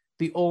goaltending.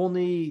 The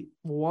only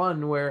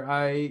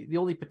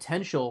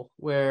potential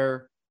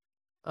where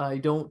I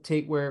don't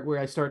take where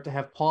I start to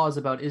have pause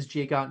about is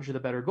Jake Oettinger the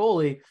better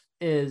goalie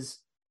is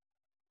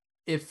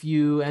if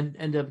you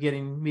end up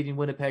meeting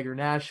Winnipeg or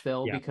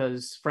Nashville,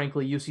 because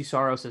frankly, UC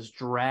Saros has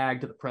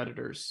dragged the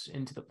Predators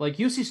into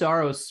UC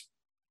Saros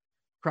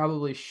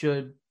probably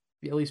should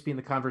at least be in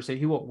the conversation.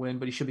 He won't win,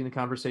 but he should be in the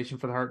conversation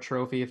for the Hart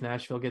Trophy if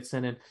Nashville gets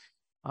in. And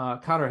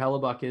Connor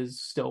Hellebuck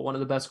is still one of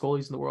the best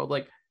goalies in the world.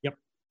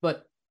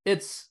 But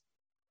it's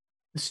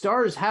the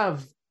Stars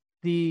have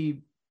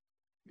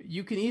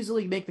you can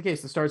easily make the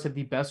case the Stars have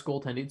the best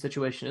goaltending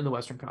situation in the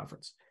Western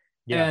Conference.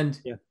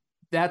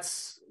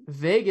 That's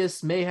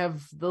Vegas may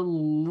have the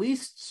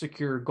least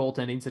secure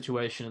goaltending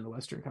situation in the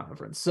Western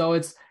Conference. So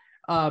it's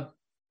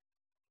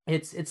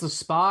a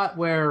spot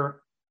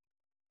where,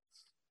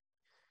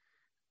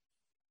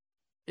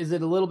 is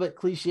it a little bit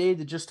cliche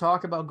to just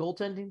talk about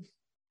goaltending?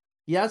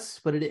 Yes,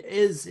 but it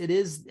is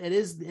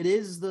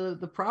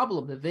the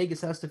problem that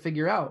Vegas has to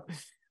figure out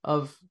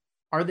of,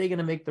 are they going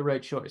to make the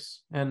right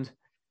choice? And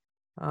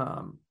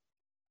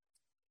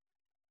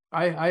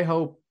I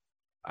hope,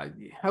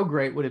 how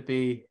great would it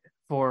be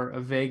for a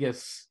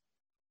Vegas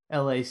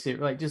LA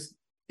series?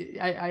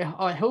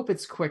 I hope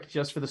it's quick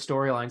just for the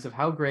storylines of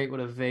how great would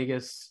a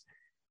Vegas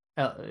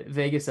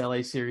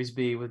LA series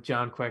be with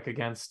John Quick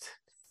against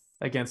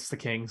the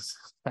Kings.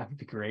 That would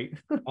be great.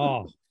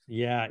 Oh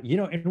yeah.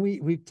 And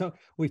we've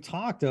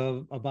talked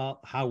about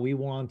how we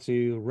want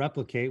to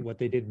replicate what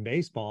they did in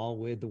baseball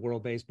with the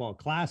World Baseball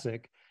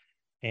Classic.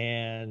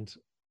 And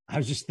I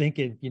was just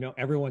thinking,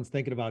 everyone's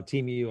thinking about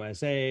Team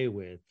USA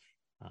with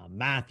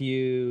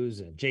Matthews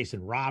and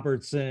Jason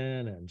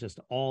Robertson and just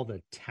all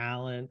the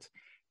talent.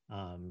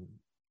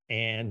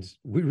 And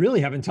we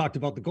really haven't talked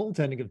about the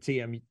goaltending of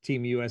Team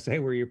USA,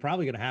 where you're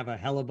probably going to have a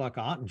Hellebuck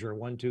Oettinger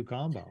 1-2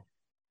 combo.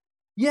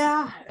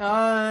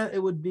 Yeah,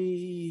 it would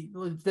be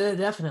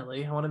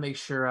definitely. I want to make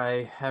sure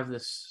I have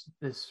this.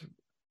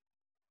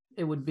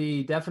 It would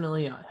be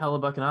definitely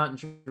Hellebuck and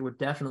Ottinger would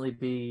definitely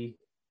be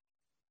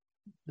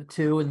the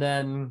two, and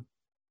then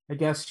I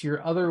guess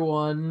your other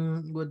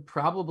one would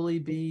probably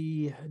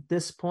be at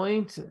this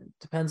point.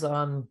 Depends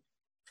on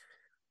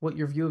what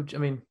your view of. I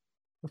mean,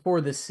 before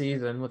this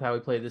season, with how we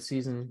played this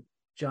season,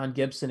 John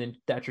Gibson and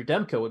Thatcher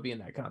Demko would be in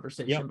that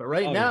conversation. Yep. But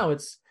right now,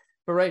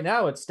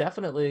 it's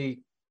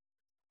definitely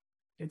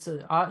it's a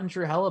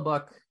Ottinger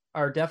Hellebuck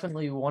are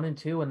definitely 1 and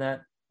 2 in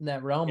that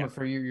realm Yep.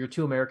 for your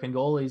two American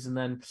goalies, and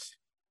then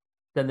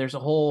there's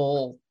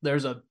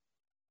a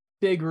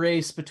big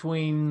race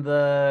between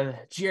the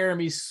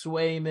Jeremy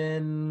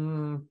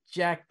Swayman,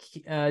 Jack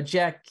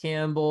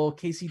Campbell,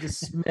 Casey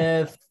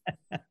DeSmith.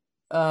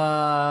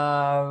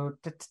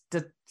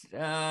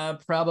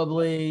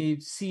 Probably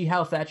see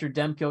how Thatcher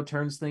Demko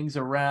turns things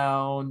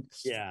around.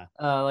 Yeah.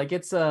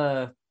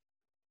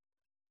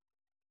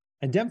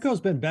 And Demko's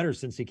been better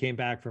since he came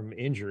back from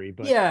injury,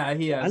 but yeah,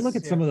 he has. I look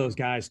at some of those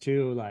guys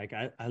too. Like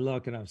I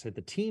look and I said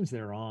the teams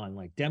they're on,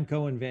 like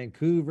Demko in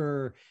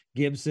Vancouver,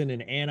 Gibson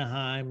in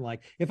Anaheim.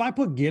 Like if I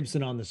put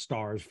Gibson on the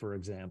Stars, for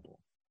example,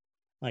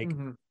 like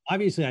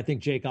obviously I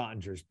think Jake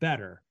Ottinger's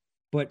better,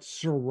 but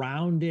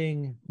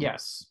surrounding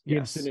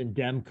Gibson and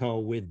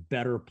Demko with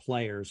better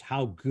players,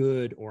 how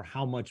good or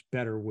how much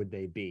better would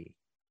they be?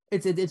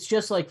 It's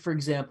just like, for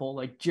example,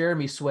 like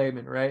Jeremy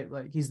Swayman, right?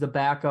 Like he's the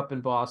backup in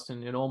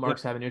Boston, and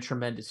Olmark's having a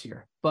tremendous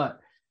year. But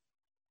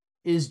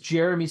is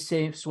Jeremy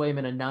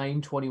Swayman a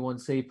 .921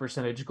 save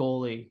percentage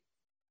goalie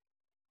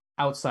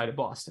outside of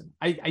Boston?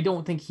 I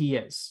don't think he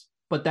is.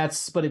 But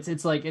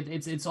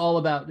it's all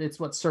about it's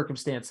what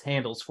circumstance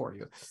handles for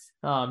you.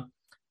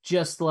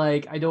 Just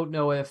like I don't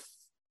know if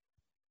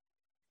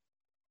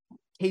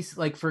case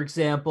like for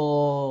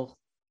example,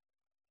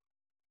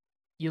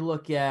 you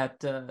look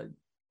at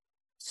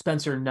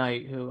Spencer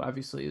Knight, who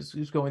obviously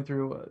who's going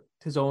through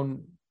his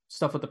own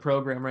stuff with the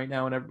program right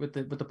now and with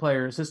the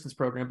player assistance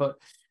program, but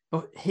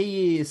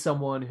he is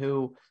someone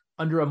who,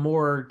 under a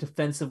more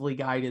defensively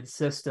guided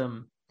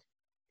system,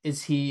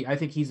 I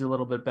think he's a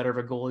little bit better of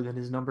a goalie than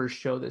his numbers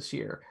show this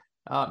year.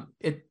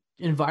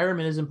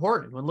 Environment is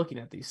important when looking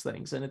at these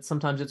things, and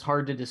sometimes it's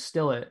hard to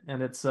distill it,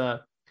 and it's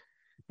the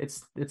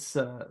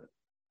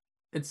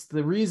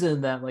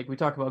reason that, like, we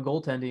talk about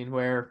goaltending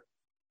where,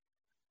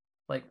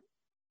 like,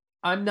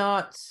 I'm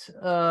not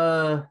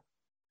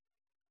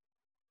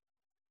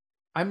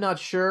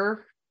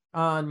sure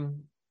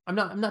on. I'm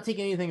not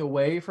taking anything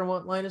away from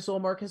what Linus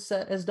Ullmark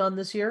has done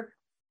this year,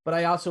 but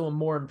I also am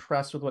more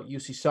impressed with what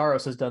UC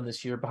Saros has done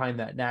this year behind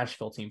that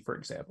Nashville team, for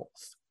example.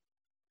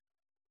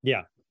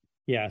 Yeah.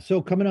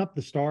 So coming up,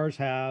 the Stars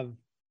have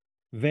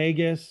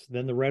Vegas,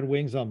 then the Red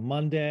Wings on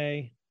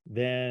Monday,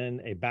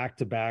 then a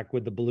back-to-back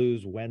with the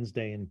Blues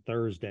Wednesday and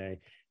Thursday.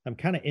 I'm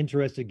kind of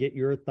interested to get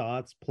your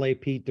thoughts. Play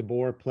Pete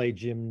DeBoer, play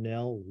Jim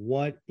Nill.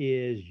 What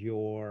is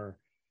your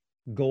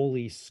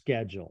goalie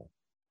schedule?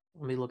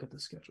 Let me look at the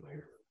schedule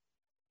here.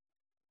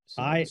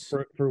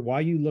 So for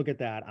while you look at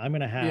that, I'm going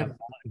to have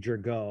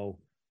Ottinger go.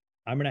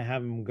 I'm going to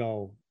have him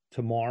go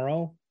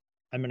tomorrow.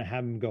 I'm going to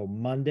have him go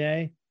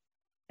Monday.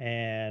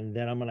 And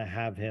then I'm going to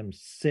have him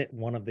sit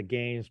one of the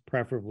games,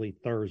 preferably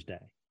Thursday.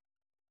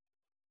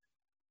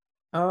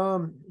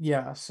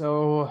 Yeah.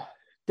 So,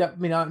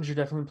 Ottinger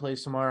definitely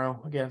plays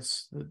tomorrow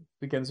against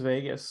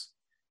Vegas.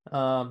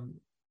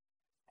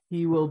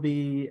 He will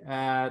be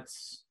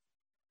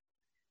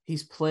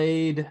he's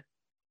played.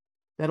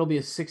 That'll be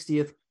a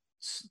 60th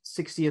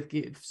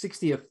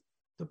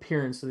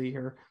appearance of the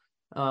year.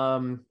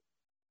 I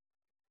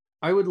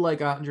would like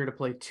Ottinger to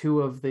play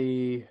two of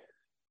the.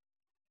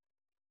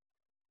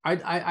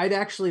 I'd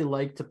actually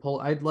like to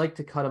I'd like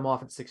to cut him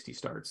off at 60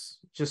 starts.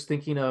 Just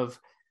thinking of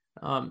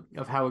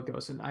how it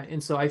goes,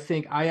 and so I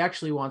think I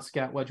actually want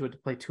Scott Wedgwood to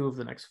play two of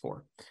the next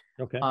four.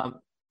 Okay.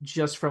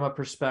 Just from a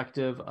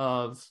perspective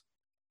of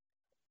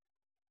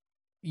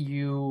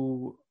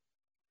you.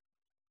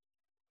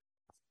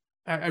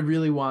 I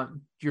really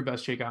want your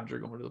best Jake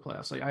Ottinger going to the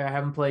playoffs. Like, I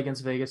have him play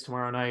against Vegas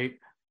tomorrow night.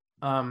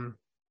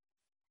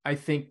 I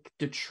think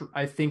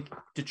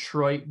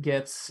Detroit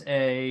gets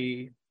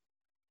a.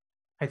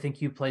 I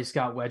think you play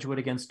Scott Wedgwood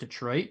against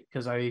Detroit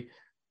because I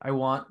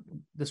want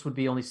this would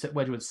be only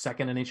Wedgwood's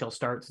second NHL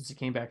start since he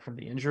came back from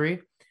the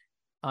injury.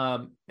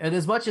 And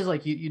as much as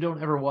like you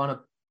don't ever want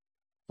to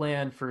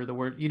plan for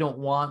you don't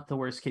want the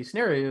worst case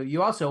scenario.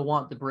 You also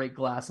want the break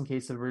glass in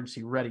case of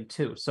emergency ready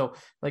too. So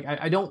like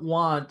I don't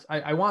want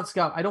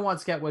Scott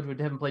Wedgwood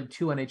to have played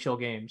two NHL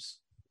games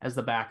as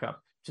the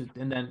backup,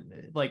 and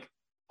then like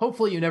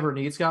hopefully you never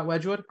need Scott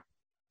Wedgwood,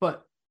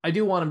 but I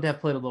do want him to have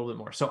played a little bit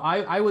more. So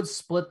I would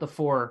split the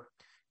 4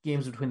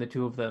 games between the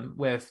two of them,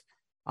 with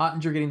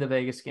Ottinger getting the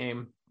Vegas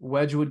game,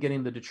 Wedgwood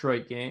getting the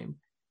Detroit game,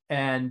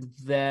 and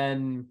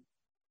then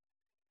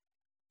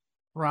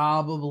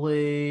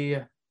probably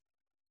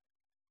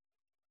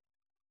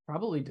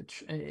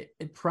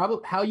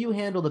how you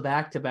handle the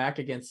back-to-back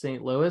against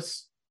St.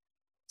 Louis,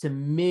 to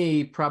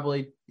me,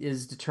 probably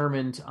is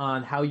determined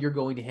on how you're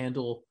going to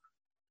handle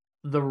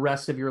the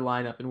rest of your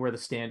lineup and where the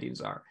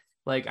standings are.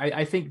 Like,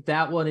 I think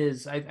that one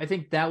is, I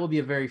think that will be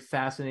a very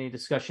fascinating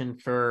discussion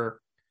for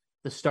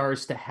the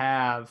Stars to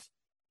have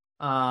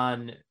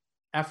on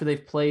after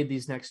they've played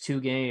these next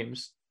two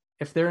games.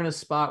 If they're in a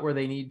spot where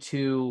they need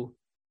to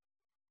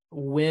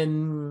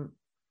win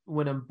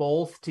them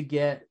both to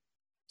get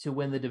to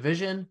win the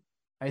division,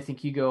 I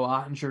think you go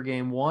Oettinger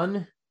game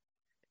one.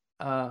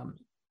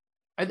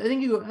 I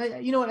think you go,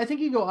 you know what? I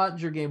think you go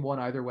Oettinger game one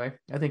either way.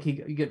 I think you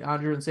get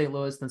Oettinger in St.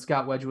 Louis, then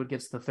Scott Wedgwood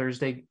gets the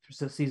Thursday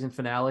season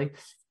finale.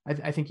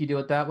 I think you do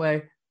it that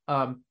way.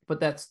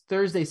 But that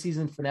Thursday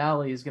season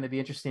finale is going to be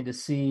interesting to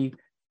see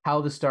how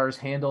the Stars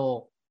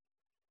handle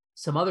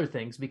some other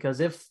things,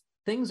 because if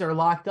things are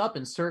locked up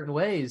in certain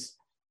ways,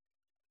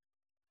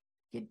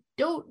 you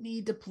don't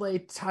need to play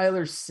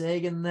Tyler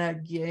Seguin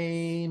that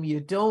game.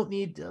 You don't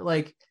need to,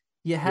 like,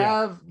 you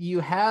have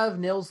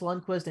Nils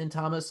Lundkvist and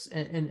Thomas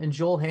and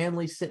Joel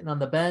Hanley sitting on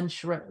the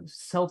bench,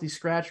 healthy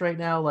scratch right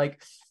now.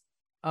 Like,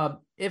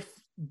 if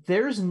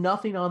there's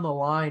nothing on the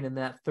line in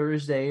that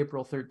Thursday,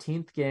 April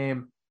 13th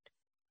game,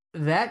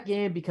 that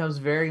game becomes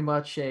very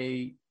much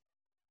a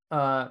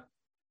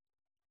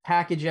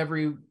package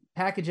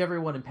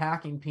everyone in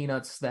packing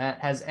peanuts that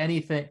has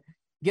anything.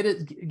 Get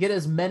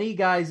as many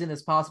guys in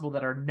as possible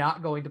that are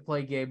not going to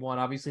play game one.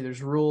 Obviously,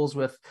 there's rules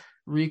with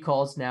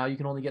recalls now. You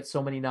can only get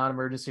so many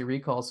non-emergency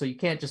recalls, so you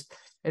can't just.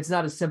 It's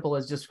not as simple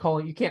as just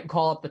calling. You can't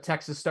call up the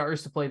Texas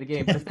Stars to play the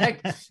game.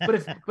 But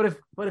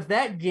if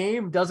that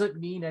game doesn't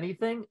mean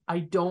anything, I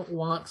don't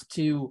want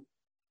to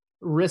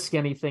risk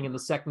anything in the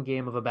second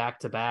game of a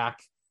back-to-back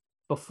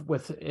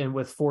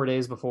with 4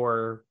 days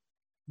before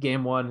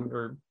game one.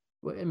 Or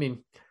I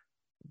mean,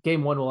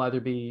 game one will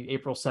either be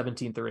April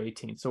 17th or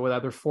 18th. So with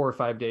either 4 or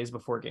 5 days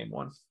before game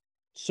one.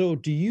 So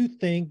do you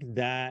think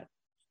that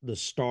the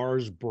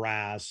Stars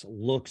brass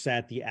looks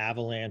at the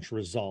Avalanche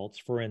results?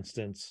 For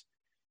instance,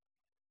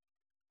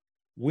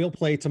 we'll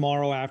play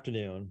tomorrow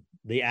afternoon.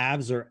 The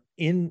Avs are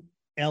in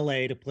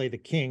LA to play the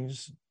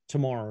Kings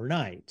tomorrow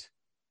night.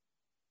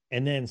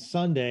 And then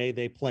Sunday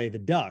they play the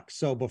Ducks.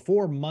 So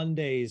before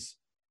Monday's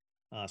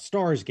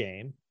Stars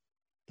game,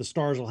 the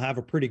Stars will have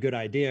a pretty good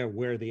idea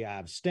where the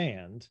Avs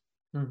stand.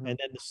 Mm-hmm. And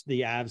then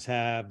the Avs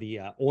have the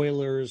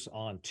Oilers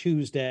on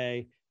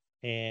Tuesday,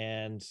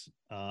 and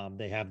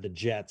they have the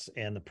Jets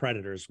and the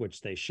Predators,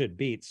 which they should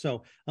beat.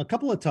 So a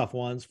couple of tough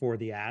ones for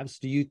the Avs.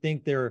 Do you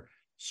think they're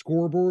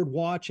scoreboard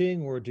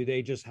watching, or do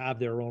they just have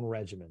their own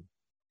regimen?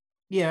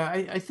 Yeah,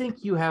 I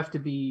think you have to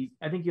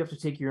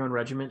take your own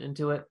regiment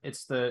into it.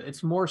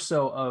 It's more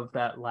so of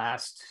that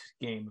last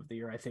game of the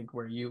year, I think,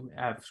 where you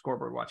have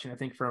scoreboard watching. I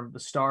think from the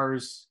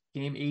Stars,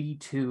 game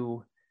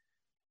 82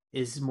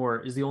 is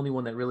the only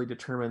one that really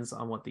determines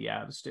on what the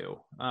Avs do.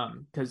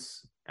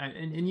 Because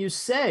and you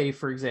say,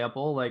 for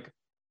example, like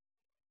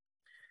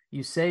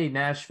you say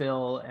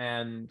Nashville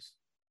and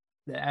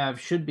the Avs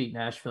should beat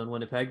Nashville and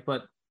Winnipeg,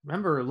 but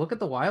remember, look at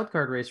the wild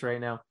card race right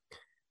now.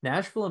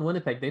 Nashville and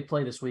Winnipeg, they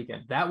play this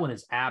weekend. That one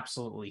is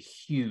absolutely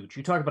huge.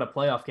 You talk about a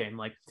playoff game,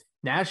 like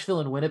Nashville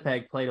and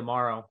Winnipeg play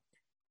tomorrow,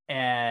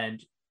 and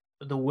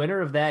the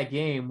winner of that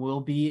game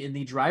will be in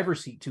the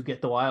driver's seat to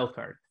get the wild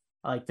card.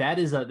 Like that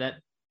is the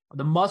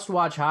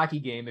must-watch hockey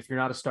game if you're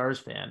not a Stars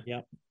fan.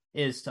 Yep.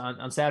 Is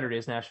on Saturday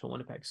is Nashville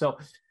Winnipeg. So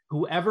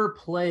whoever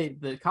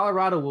the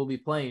Colorado will be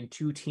playing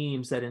two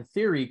teams that in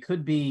theory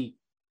could be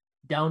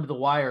down to the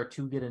wire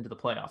to get into the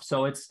playoffs.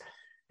 So it's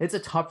a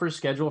tougher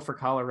schedule for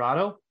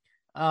Colorado.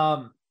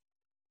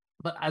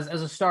 But as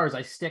a Stars,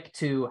 I stick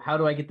to how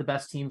do I get the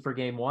best team for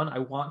game one? I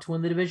want to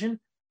win the division,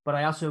 but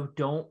I also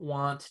don't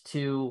want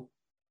to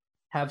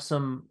have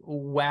some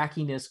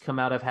wackiness come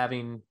out of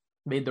having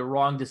made the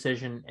wrong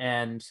decision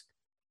and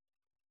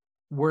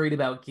worried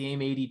about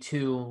game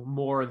 82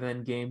 more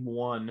than game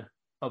one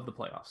of the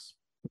playoffs.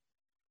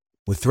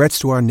 With threats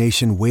to our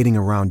nation waiting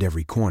around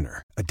every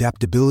corner,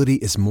 adaptability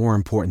is more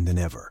important than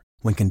ever.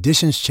 When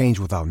conditions change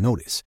without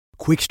notice,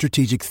 quick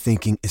strategic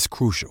thinking is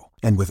crucial.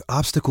 And with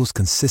obstacles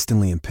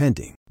consistently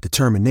impending,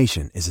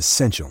 determination is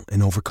essential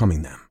in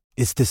overcoming them.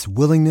 It's this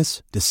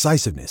willingness,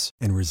 decisiveness,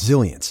 and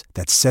resilience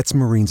that sets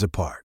Marines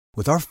apart.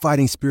 With our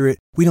fighting spirit,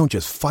 we don't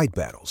just fight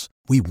battles,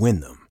 we win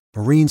them.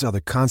 Marines are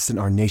the constant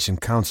our nation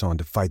counts on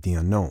to fight the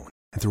unknown.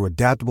 And through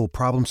adaptable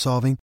problem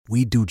solving,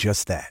 we do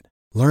just that.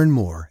 Learn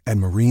more at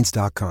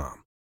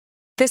marines.com.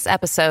 This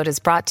episode is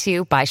brought to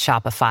you by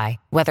Shopify.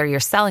 Whether you're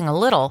selling a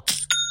little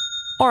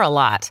or a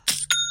lot,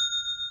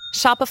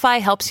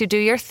 Shopify helps you do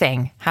your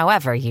thing,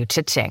 however you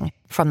cha-ching.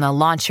 From the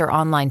launch your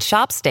online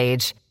shop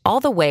stage, all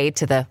the way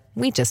to the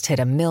we just hit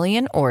 1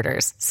 million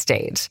orders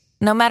stage.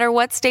 No matter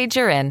what stage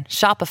you're in,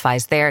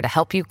 Shopify's there to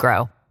help you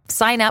grow.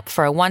 Sign up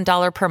for a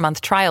 $1 per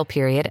month trial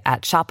period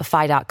at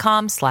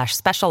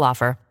shopify.com/special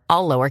offer,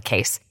 all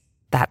lowercase.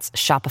 That's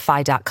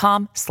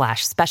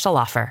shopify.com/special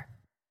offer.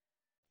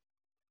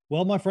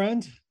 Well, my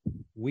friend,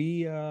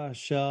 we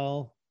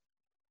shall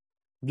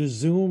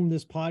resume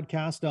this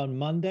podcast on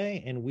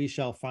Monday, and we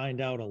shall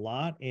find out a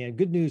lot. And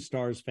good news,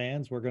 Stars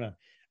fans, we're going to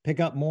pick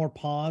up more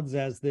pods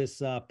as this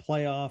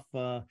playoff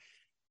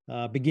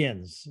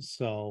begins.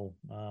 So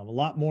a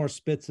lot more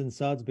spits and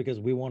suds because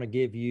we want to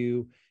give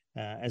you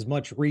as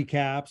much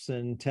recaps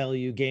and tell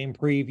you game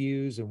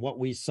previews and what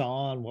we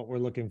saw and what we're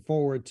looking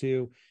forward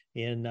to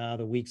in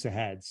the weeks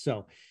ahead.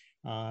 So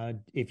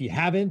if you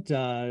haven't,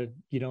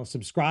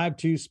 subscribe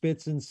to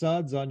Spits and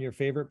Suds on your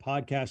favorite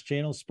podcast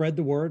channel. Spread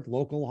the word.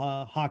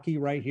 Local hockey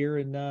right here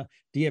in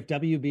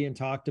DFW being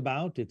talked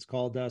about. It's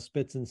called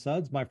Spits and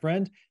Suds. My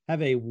friend,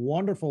 have a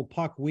wonderful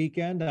puck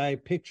weekend. I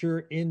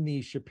picture in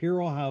the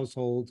Shapiro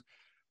household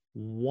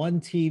one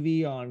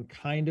TV on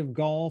kind of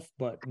golf,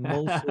 but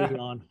mostly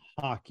on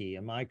hockey.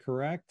 Am I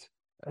correct?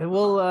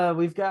 Well,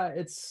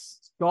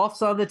 it's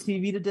golf's on the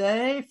TV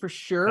today for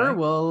sure. Okay.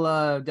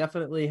 We'll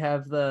definitely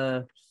have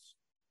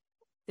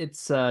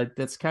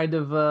that's kind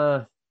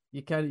of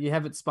you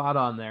have it spot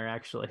on there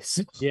actually.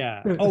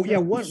 Yeah. Oh yeah.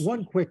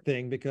 One quick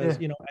thing, because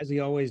as he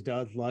always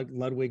does,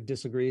 Ludwig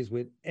disagrees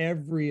with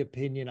every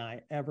opinion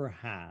I ever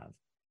have.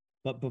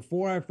 But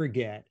before I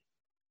forget,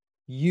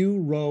 you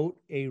wrote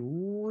a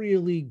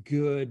really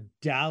good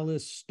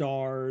Dallas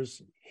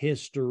Stars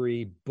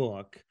history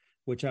book,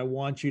 which I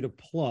want you to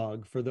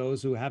plug for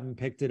those who haven't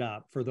picked it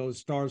up. For those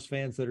Stars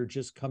fans that are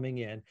just coming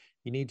in,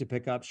 you need to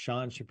pick up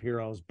Sean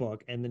Shapiro's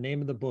book. And the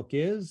name of the book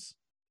is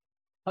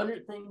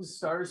 100 Things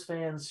Stars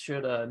Fans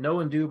Should Know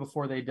and Do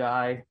Before They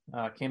Die.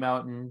 Came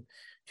out in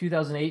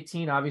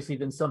 2018. Obviously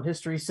been some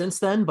history since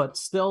then, but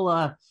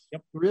still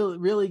really,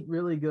 really,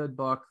 really good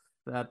book.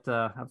 That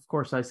of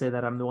course I say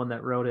that I'm the one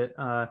that wrote it.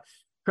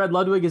 Fred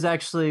Ludwig was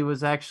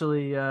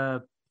actually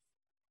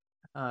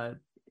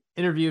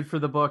interviewed for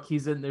the book.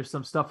 There's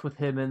some stuff with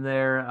him in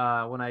there.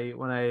 When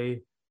I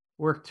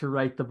worked to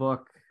write the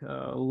book,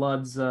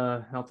 Lud's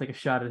I'll take a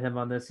shot at him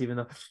on this, even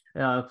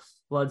though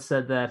Lud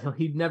said that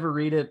he'd never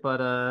read it,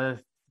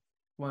 but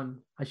when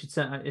I should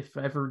send, if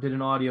I ever did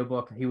an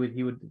audiobook, he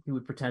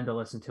would pretend to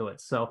listen to it.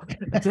 So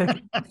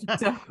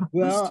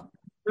well,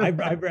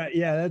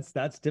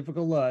 that's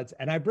typical Lutz.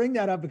 And I bring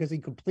that up because he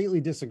completely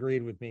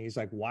disagreed with me. He's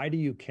like, why do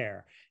you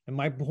care? And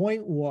my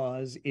point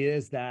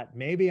is that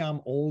maybe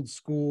I'm old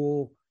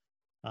school,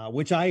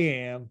 which I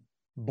am,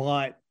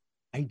 but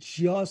I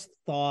just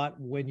thought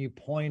when you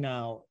point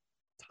out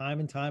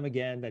time and time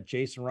again that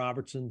Jason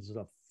Robertson's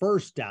the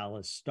first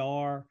Dallas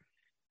Star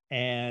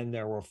and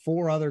there were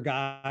 4 other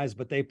guys,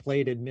 but they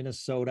played in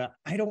Minnesota.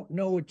 I don't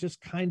know. It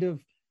kind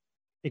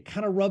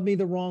of rubbed me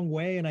the wrong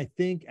way. And I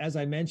think, as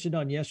I mentioned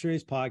on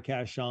yesterday's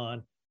podcast,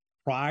 Sean,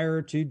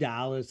 prior to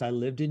Dallas, I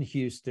lived in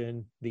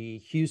Houston. The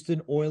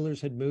Houston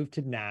Oilers had moved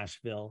to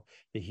Nashville.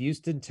 The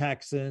Houston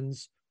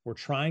Texans were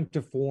trying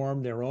to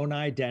form their own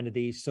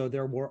identity. So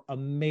there were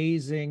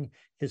amazing,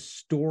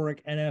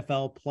 historic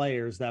NFL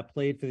players that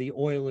played for the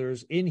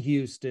Oilers in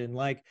Houston,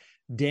 like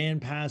Dan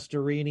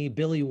Pastorini,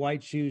 Billy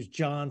White Shoes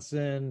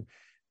Johnson,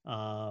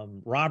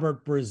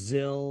 Robert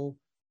Brazil.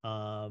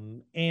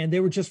 And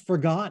they were just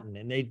forgotten,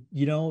 and they,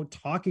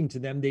 talking to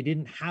them, they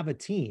didn't have a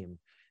team.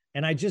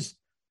 And I just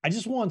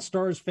want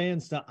Stars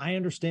fans to, I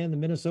understand the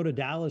Minnesota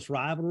Dallas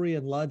rivalry,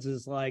 and Luds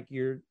is like,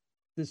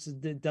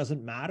 it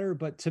doesn't matter.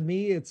 But to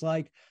me, it's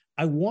like,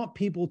 I want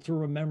people to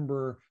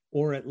remember,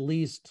 or at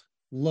least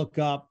look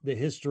up the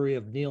history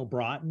of Neil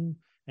Broughton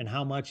and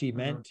how much he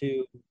meant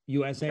to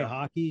USA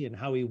hockey and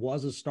how he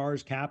was a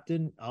Stars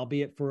captain,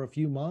 albeit for a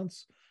few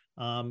months.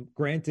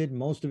 Granted,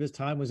 most of his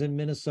time was in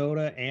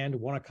Minnesota and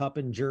won a cup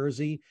in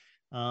Jersey.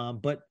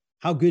 But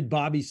how good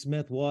Bobby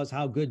Smith was,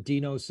 how good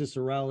Dino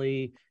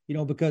Ciccarelli,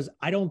 because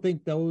I don't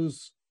think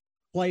those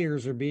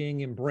players are being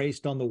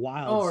embraced on the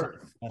Wild side,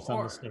 unless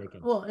I'm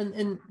mistaken. Well,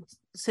 and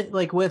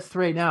like with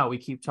right now, we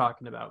keep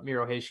talking about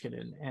Miro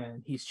Heiskanen,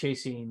 and he's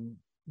chasing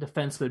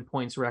defenseman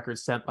points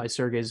records set by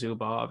Sergei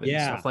Zubov and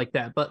stuff like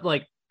that. But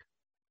like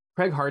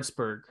Craig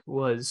Hartsburg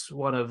was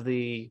one of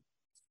the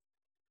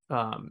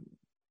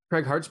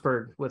Craig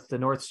Hartsburg with the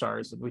North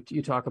Stars.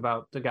 You talk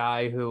about the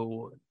guy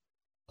who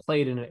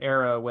played in an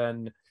era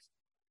when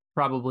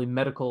probably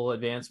medical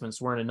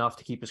advancements weren't enough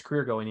to keep his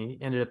career going.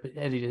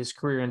 His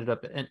career ended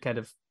up kind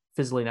of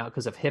fizzling out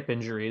because of hip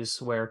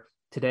injuries, where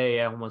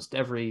today almost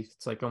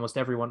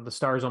everyone, the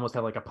Stars almost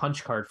have like a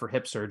punch card for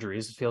hip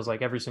surgeries. It feels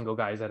like every single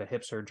guy's had a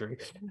hip surgery.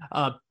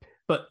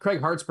 But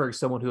Craig Hartsburg is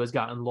someone who has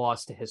gotten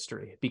lost to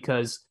history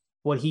because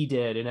what he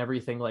did and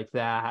everything like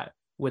that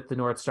with the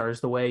North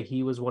Stars, the way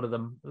he was one of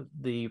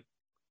the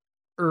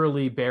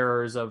early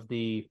bearers of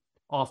the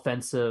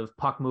offensive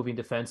puck moving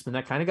defenseman,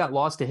 that kind of got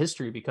lost to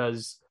history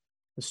because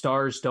the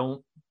Stars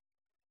don't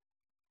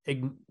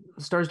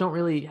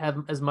really have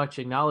as much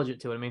acknowledge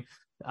it to it. I mean,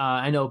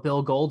 I know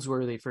Bill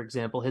Goldsworthy, for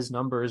example, his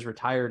number is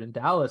retired in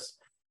Dallas.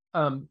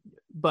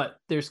 But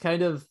there's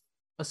kind of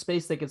a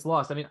space that gets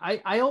lost. I mean,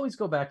 I always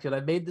go back to it.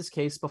 I've made this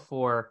case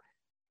before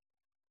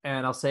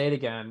and I'll say it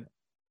again.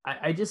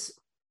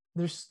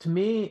 There's, to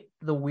me,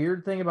 the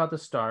weird thing about the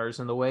Stars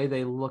and the way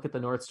they look at the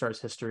North Stars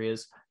history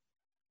is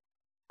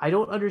I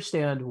don't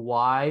understand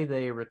why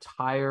they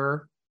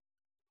retire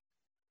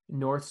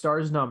North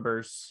Stars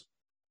numbers,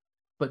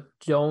 but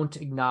don't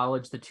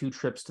acknowledge the 2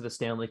 trips to the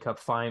Stanley Cup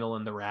final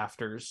in the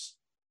rafters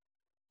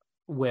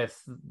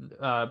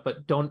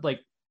but don't like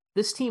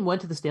this team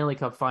went to the Stanley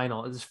Cup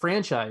final. This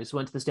franchise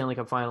went to the Stanley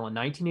Cup final in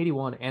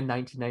 1981 and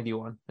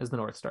 1991 as the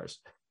North Stars.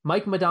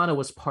 Mike Modano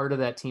was part of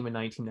that team in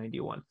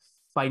 1991.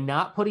 By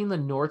not putting the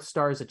North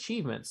Stars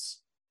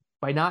achievements,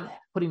 by not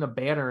putting a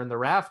banner in the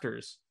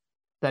rafters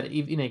that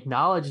even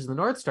acknowledges the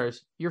North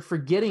Stars, you're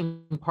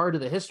forgetting part of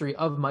the history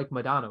of Mike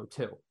Modano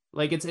too.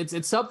 Like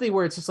it's something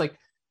where it's just like,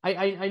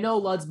 I know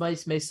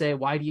Luds may say,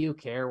 why do you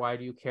care? Why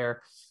do you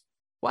care?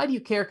 Why do you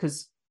care?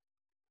 Because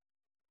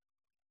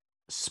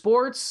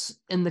sports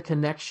and the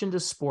connection to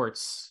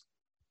sports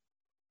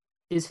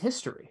is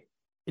history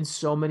in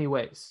so many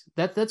ways.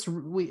 It's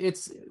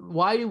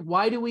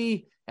why do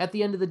we, at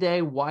the end of the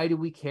day, why do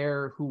we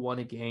care who won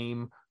a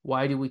game?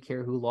 Why do we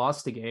care who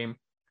lost a game?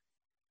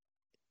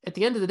 At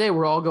the end of the day,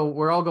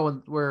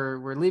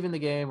 we're leaving the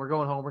game. We're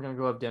going home. We're going to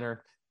go have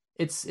dinner.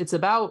 It's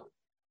about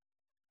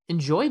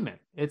enjoyment.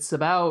 It's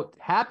about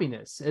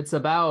happiness. It's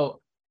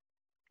about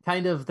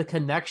kind of the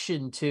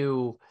connection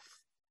to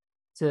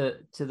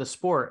the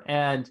sport.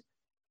 And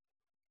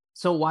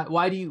so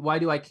why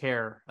do I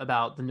care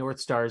about the North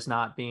Stars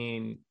not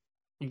being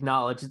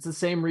acknowledged? It's the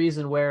same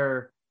reason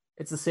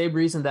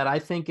that I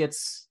think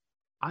it's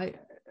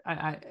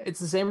the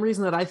same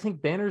reason that I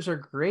think banners are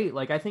great.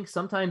 Like I think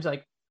sometimes,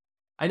 like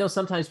I know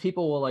sometimes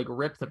people will like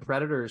rip the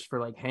Predators for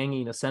like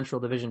hanging a Central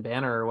Division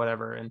banner or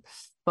whatever,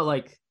 but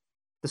like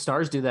the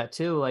Stars do that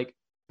too. Like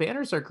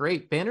banners are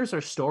great. Banners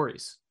are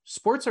stories.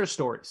 Sports are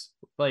stories.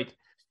 Like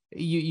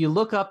you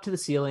look up to the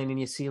ceiling and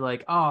you see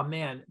like, oh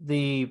man,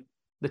 the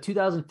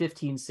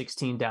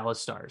 2015-16 Dallas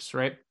Stars,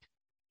 right?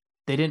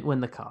 They didn't win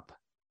the cup.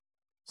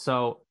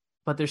 So,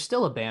 but there's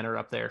still a banner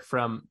up there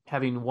from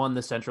having won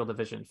the Central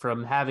Division,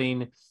 from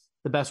having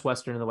the best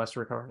Western in the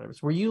Western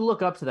Conference, where you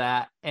look up to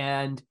that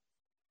and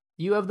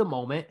you have the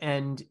moment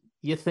and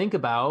you think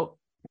about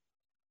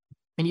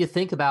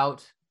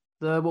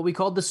what we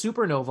called the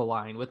Supernova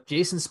line with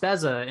Jason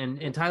Spezza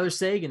and Tyler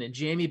Sagan and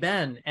Jamie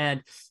Benn.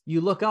 And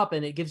you look up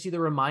and it gives you the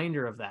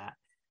reminder of that.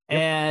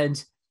 Yep.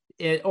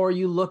 Or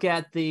you look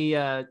at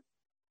the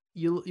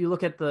you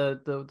look at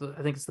the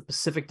I think it's the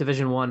Pacific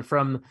Division One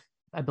from,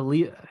 I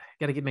believe, I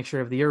got to make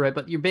sure of the year right,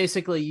 but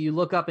you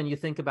look up and you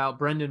think about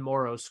Brendan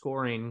Morrow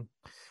scoring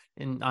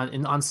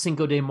on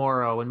Cinco de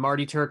Moro and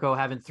Marty Turco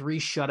having 3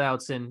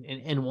 shutouts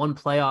in one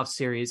playoff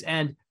series.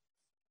 And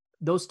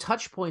those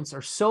touch points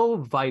are so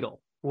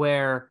vital,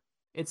 where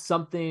it's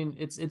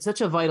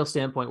such a vital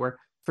standpoint where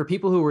for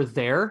people who were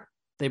there,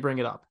 they bring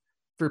it up.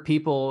 For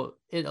people,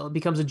 it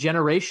becomes a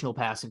generational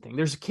passing thing.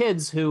 There's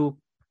kids who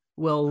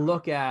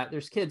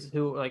there's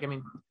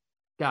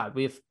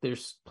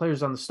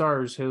players on the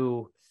Stars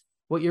who,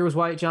 what year was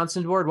Wyatt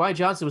Johnston born? Wyatt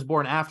Johnston was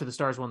born after the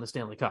Stars won the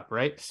Stanley Cup,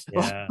 right?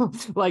 Yeah.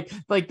 like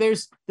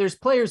there's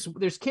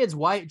kids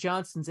Wyatt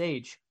Johnston's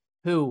age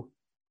who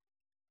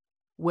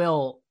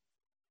will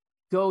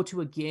go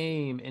to a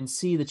game and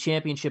see the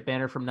championship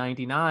banner from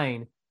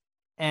 99,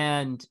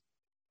 and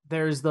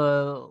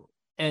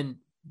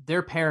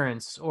their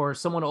parents or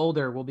someone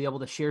older will be able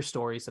to share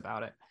stories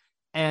about it.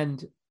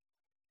 And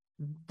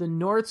the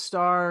North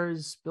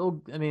Stars,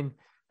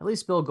 at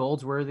least Bill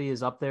Goldsworthy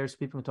is up there so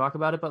people can talk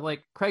about it. But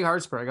like Craig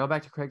Hartsburg, I go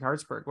back to Craig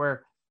Hartsburg,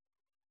 where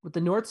with the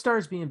North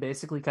Stars being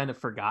basically kind of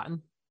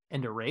forgotten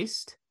and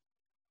erased,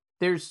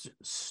 there's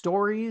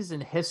stories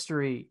and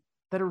history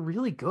that are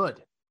really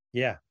good.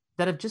 Yeah.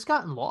 That have just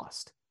gotten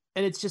lost.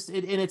 And it's just,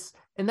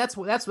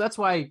 that's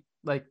why you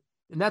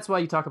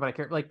talk about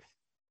it. Like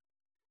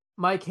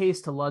my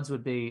case to Luds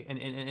would be,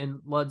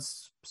 and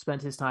Luds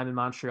spent his time in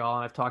Montreal,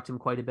 and I've talked to him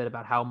quite a bit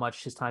about how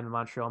much his time in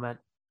Montreal meant.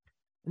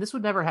 And this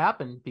would never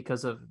happen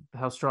because of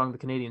how strong the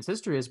Canadiens'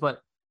 history is.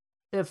 But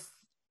if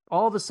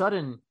all of a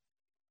sudden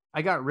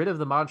I got rid of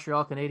the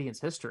Montreal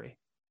Canadiens' history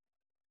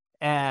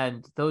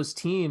and those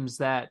teams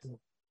that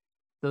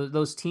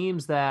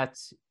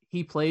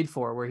he played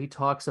for, where he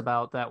talks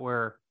about that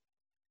were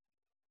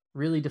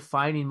really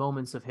defining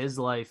moments of his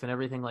life and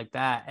everything like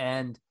that,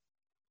 and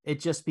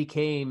it was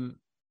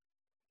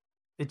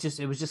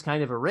just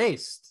kind of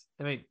erased.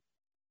 I mean,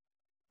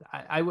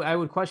 I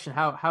would question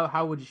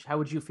how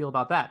would you feel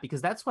about that?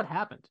 Because that's what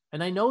happened.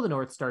 And I know the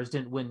North Stars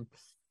didn't win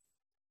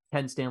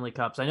 10 Stanley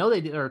Cups. I know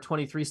they did, or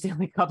 23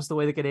 Stanley Cups the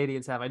way the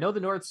Canadiens have. I know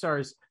the North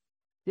Stars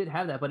did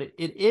have that, but it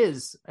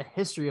is a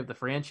history of the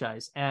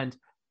franchise. And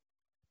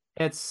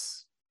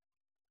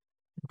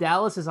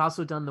Dallas has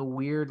also done the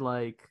weird,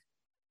 like,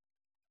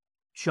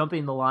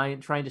 jumping the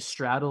line, trying to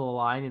straddle the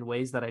line in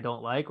ways that I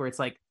don't like, where it's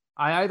like,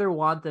 I either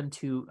want them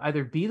to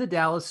either be the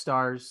Dallas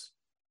Stars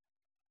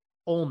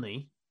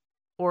only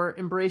or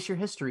embrace your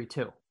history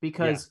too,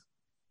 because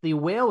the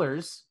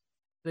Whalers,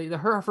 the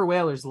Herfer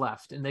Whalers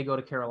left and they go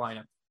to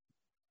Carolina.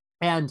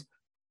 And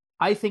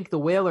I think the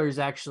Whalers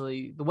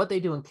actually, what they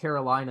do in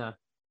Carolina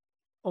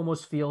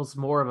almost feels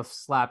more of a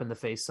slap in the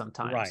face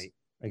sometimes. Right.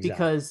 Exactly.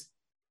 Because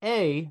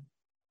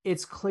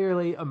it's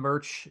clearly a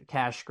merch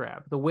cash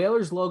grab. The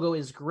Whalers logo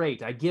is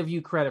great. I give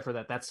you credit for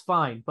that. That's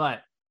fine.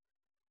 But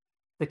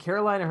the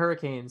Carolina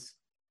Hurricanes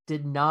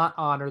did not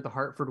honor the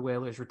Hartford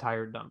Whalers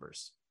retired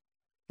numbers.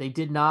 They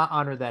did not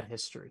honor that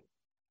history.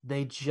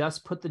 they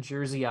just put the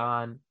jersey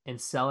on and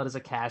sell it as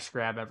a cash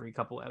grab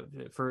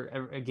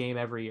for a game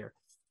every year.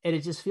 And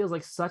it just feels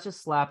like such a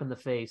slap in the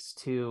face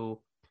to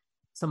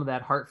some of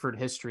that Hartford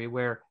history,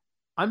 where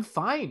I'm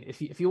fine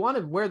if you want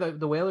to wear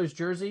the Whalers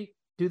jersey,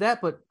 do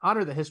that, but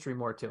honor the history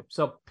more too.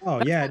 So,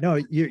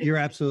 you're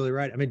absolutely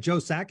right. I mean, Joe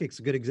Sakic's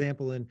a good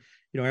example, and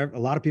a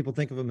lot of people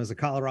think of him as a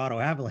Colorado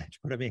Avalanche,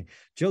 but I mean,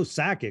 Joe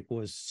Sakic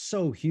was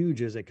so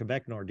huge as a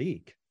Quebec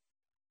Nordique.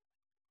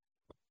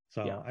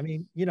 So, yeah. I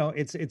mean,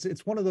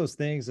 it's one of those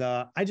things.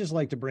 I just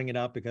like to bring it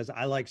up because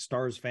I like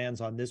Stars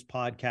fans on this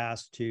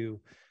podcast to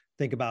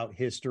think about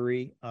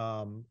history.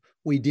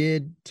 We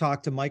did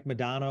talk to Mike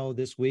Modano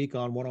this week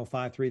on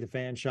 105.3 The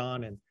Fan,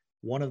 Sean, and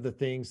one of the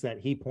things that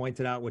he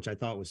pointed out, which I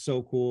thought was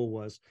so cool,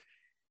 was,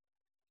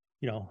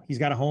 he's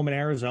got a home in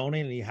Arizona,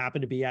 and he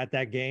happened to be at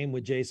that game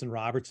with Jason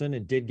Robertson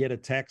and did get a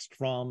text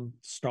from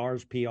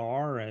Stars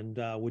PR and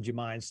would you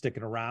mind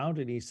sticking around?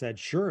 And he said,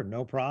 sure,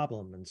 no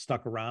problem. And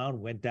stuck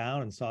around, went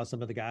down and saw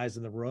some of the guys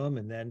in the room,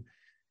 and then,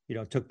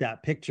 took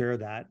that picture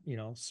that,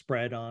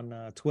 spread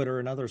on Twitter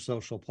and other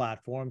social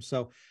platforms.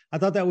 So I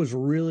thought that was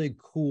really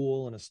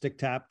cool, and a stick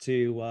tap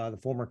to the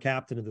former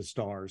captain of the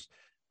Stars,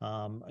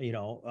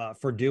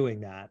 for doing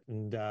that.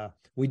 And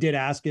we did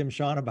ask him,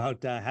 Sean,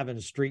 about having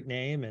a street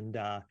name, and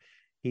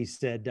he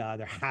said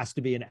there has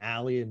to be an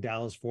alley in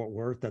Dallas-Fort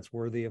Worth that's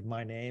worthy of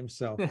my name.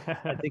 So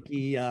I think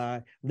he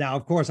now,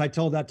 of course, I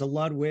told that to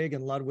Ludwig,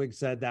 and Ludwig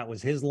said that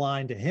was his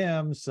line to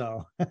him.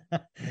 So,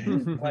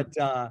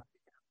 but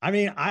I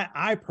mean,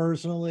 I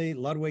personally,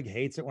 Ludwig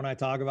hates it when I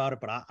talk about it,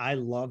 but I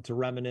love to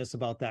reminisce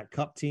about that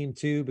Cup team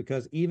too,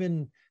 because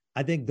even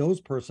I think those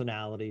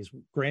personalities,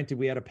 granted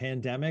we had a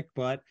pandemic,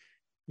 but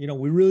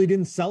we really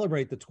didn't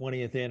celebrate the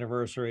 20th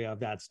anniversary of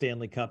that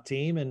Stanley Cup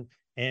team.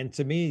 And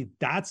to me,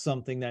 that's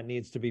something that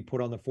needs to be put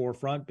on the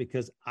forefront,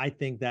 because I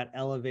think that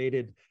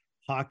elevated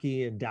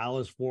hockey in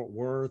Dallas-Fort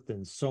Worth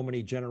and so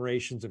many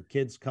generations of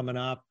kids coming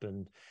up.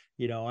 And,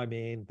 I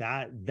mean,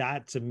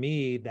 that to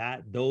me,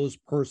 that those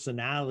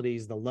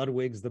personalities, the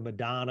Ludwigs, the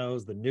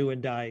Modanos, the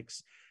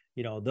Neuendijks,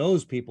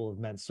 those people have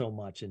meant so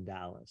much in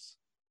Dallas.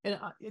 And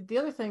the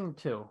other thing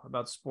too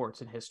about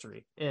sports and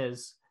history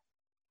is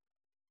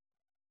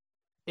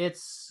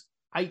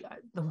I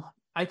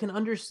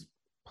can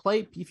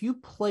play if you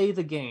play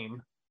the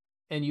game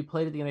and you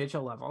played at the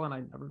NHL level,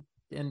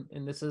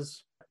 and this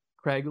is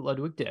Craig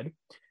Ludwig did,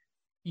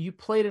 you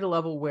played at a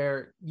level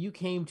where you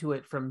came to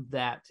it from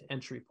that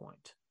entry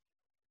point.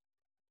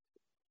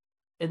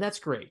 And that's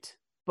great.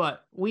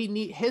 But we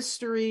need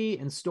history,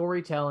 and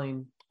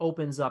storytelling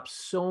opens up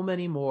so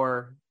many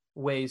more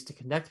ways to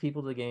connect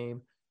people to the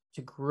game,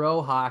 to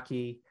grow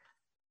hockey.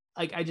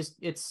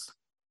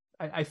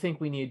 I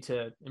think we need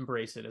to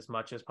embrace it as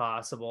much as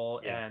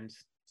possible. Yeah. And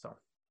so.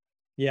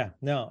 Yeah,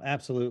 no,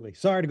 absolutely.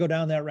 Sorry to go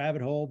down that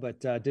rabbit hole, but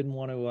didn't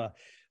want to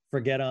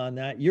forget on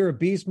that. You're a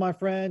beast, my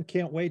friend.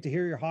 Can't wait to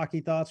hear your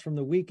hockey thoughts from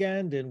the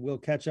weekend, and we'll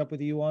catch up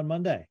with you on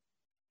Monday.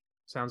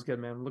 Sounds good,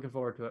 man. I'm looking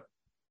forward to it.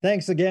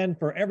 Thanks again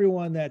for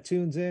everyone that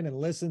tunes in and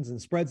listens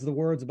and spreads the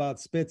words about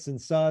Spits and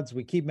Suds.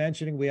 We keep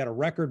mentioning we had a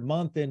record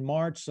month in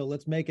March, so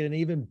let's make it an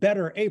even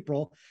better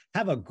April.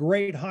 Have a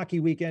great hockey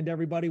weekend,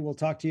 everybody. We'll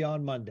talk to you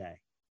on Monday.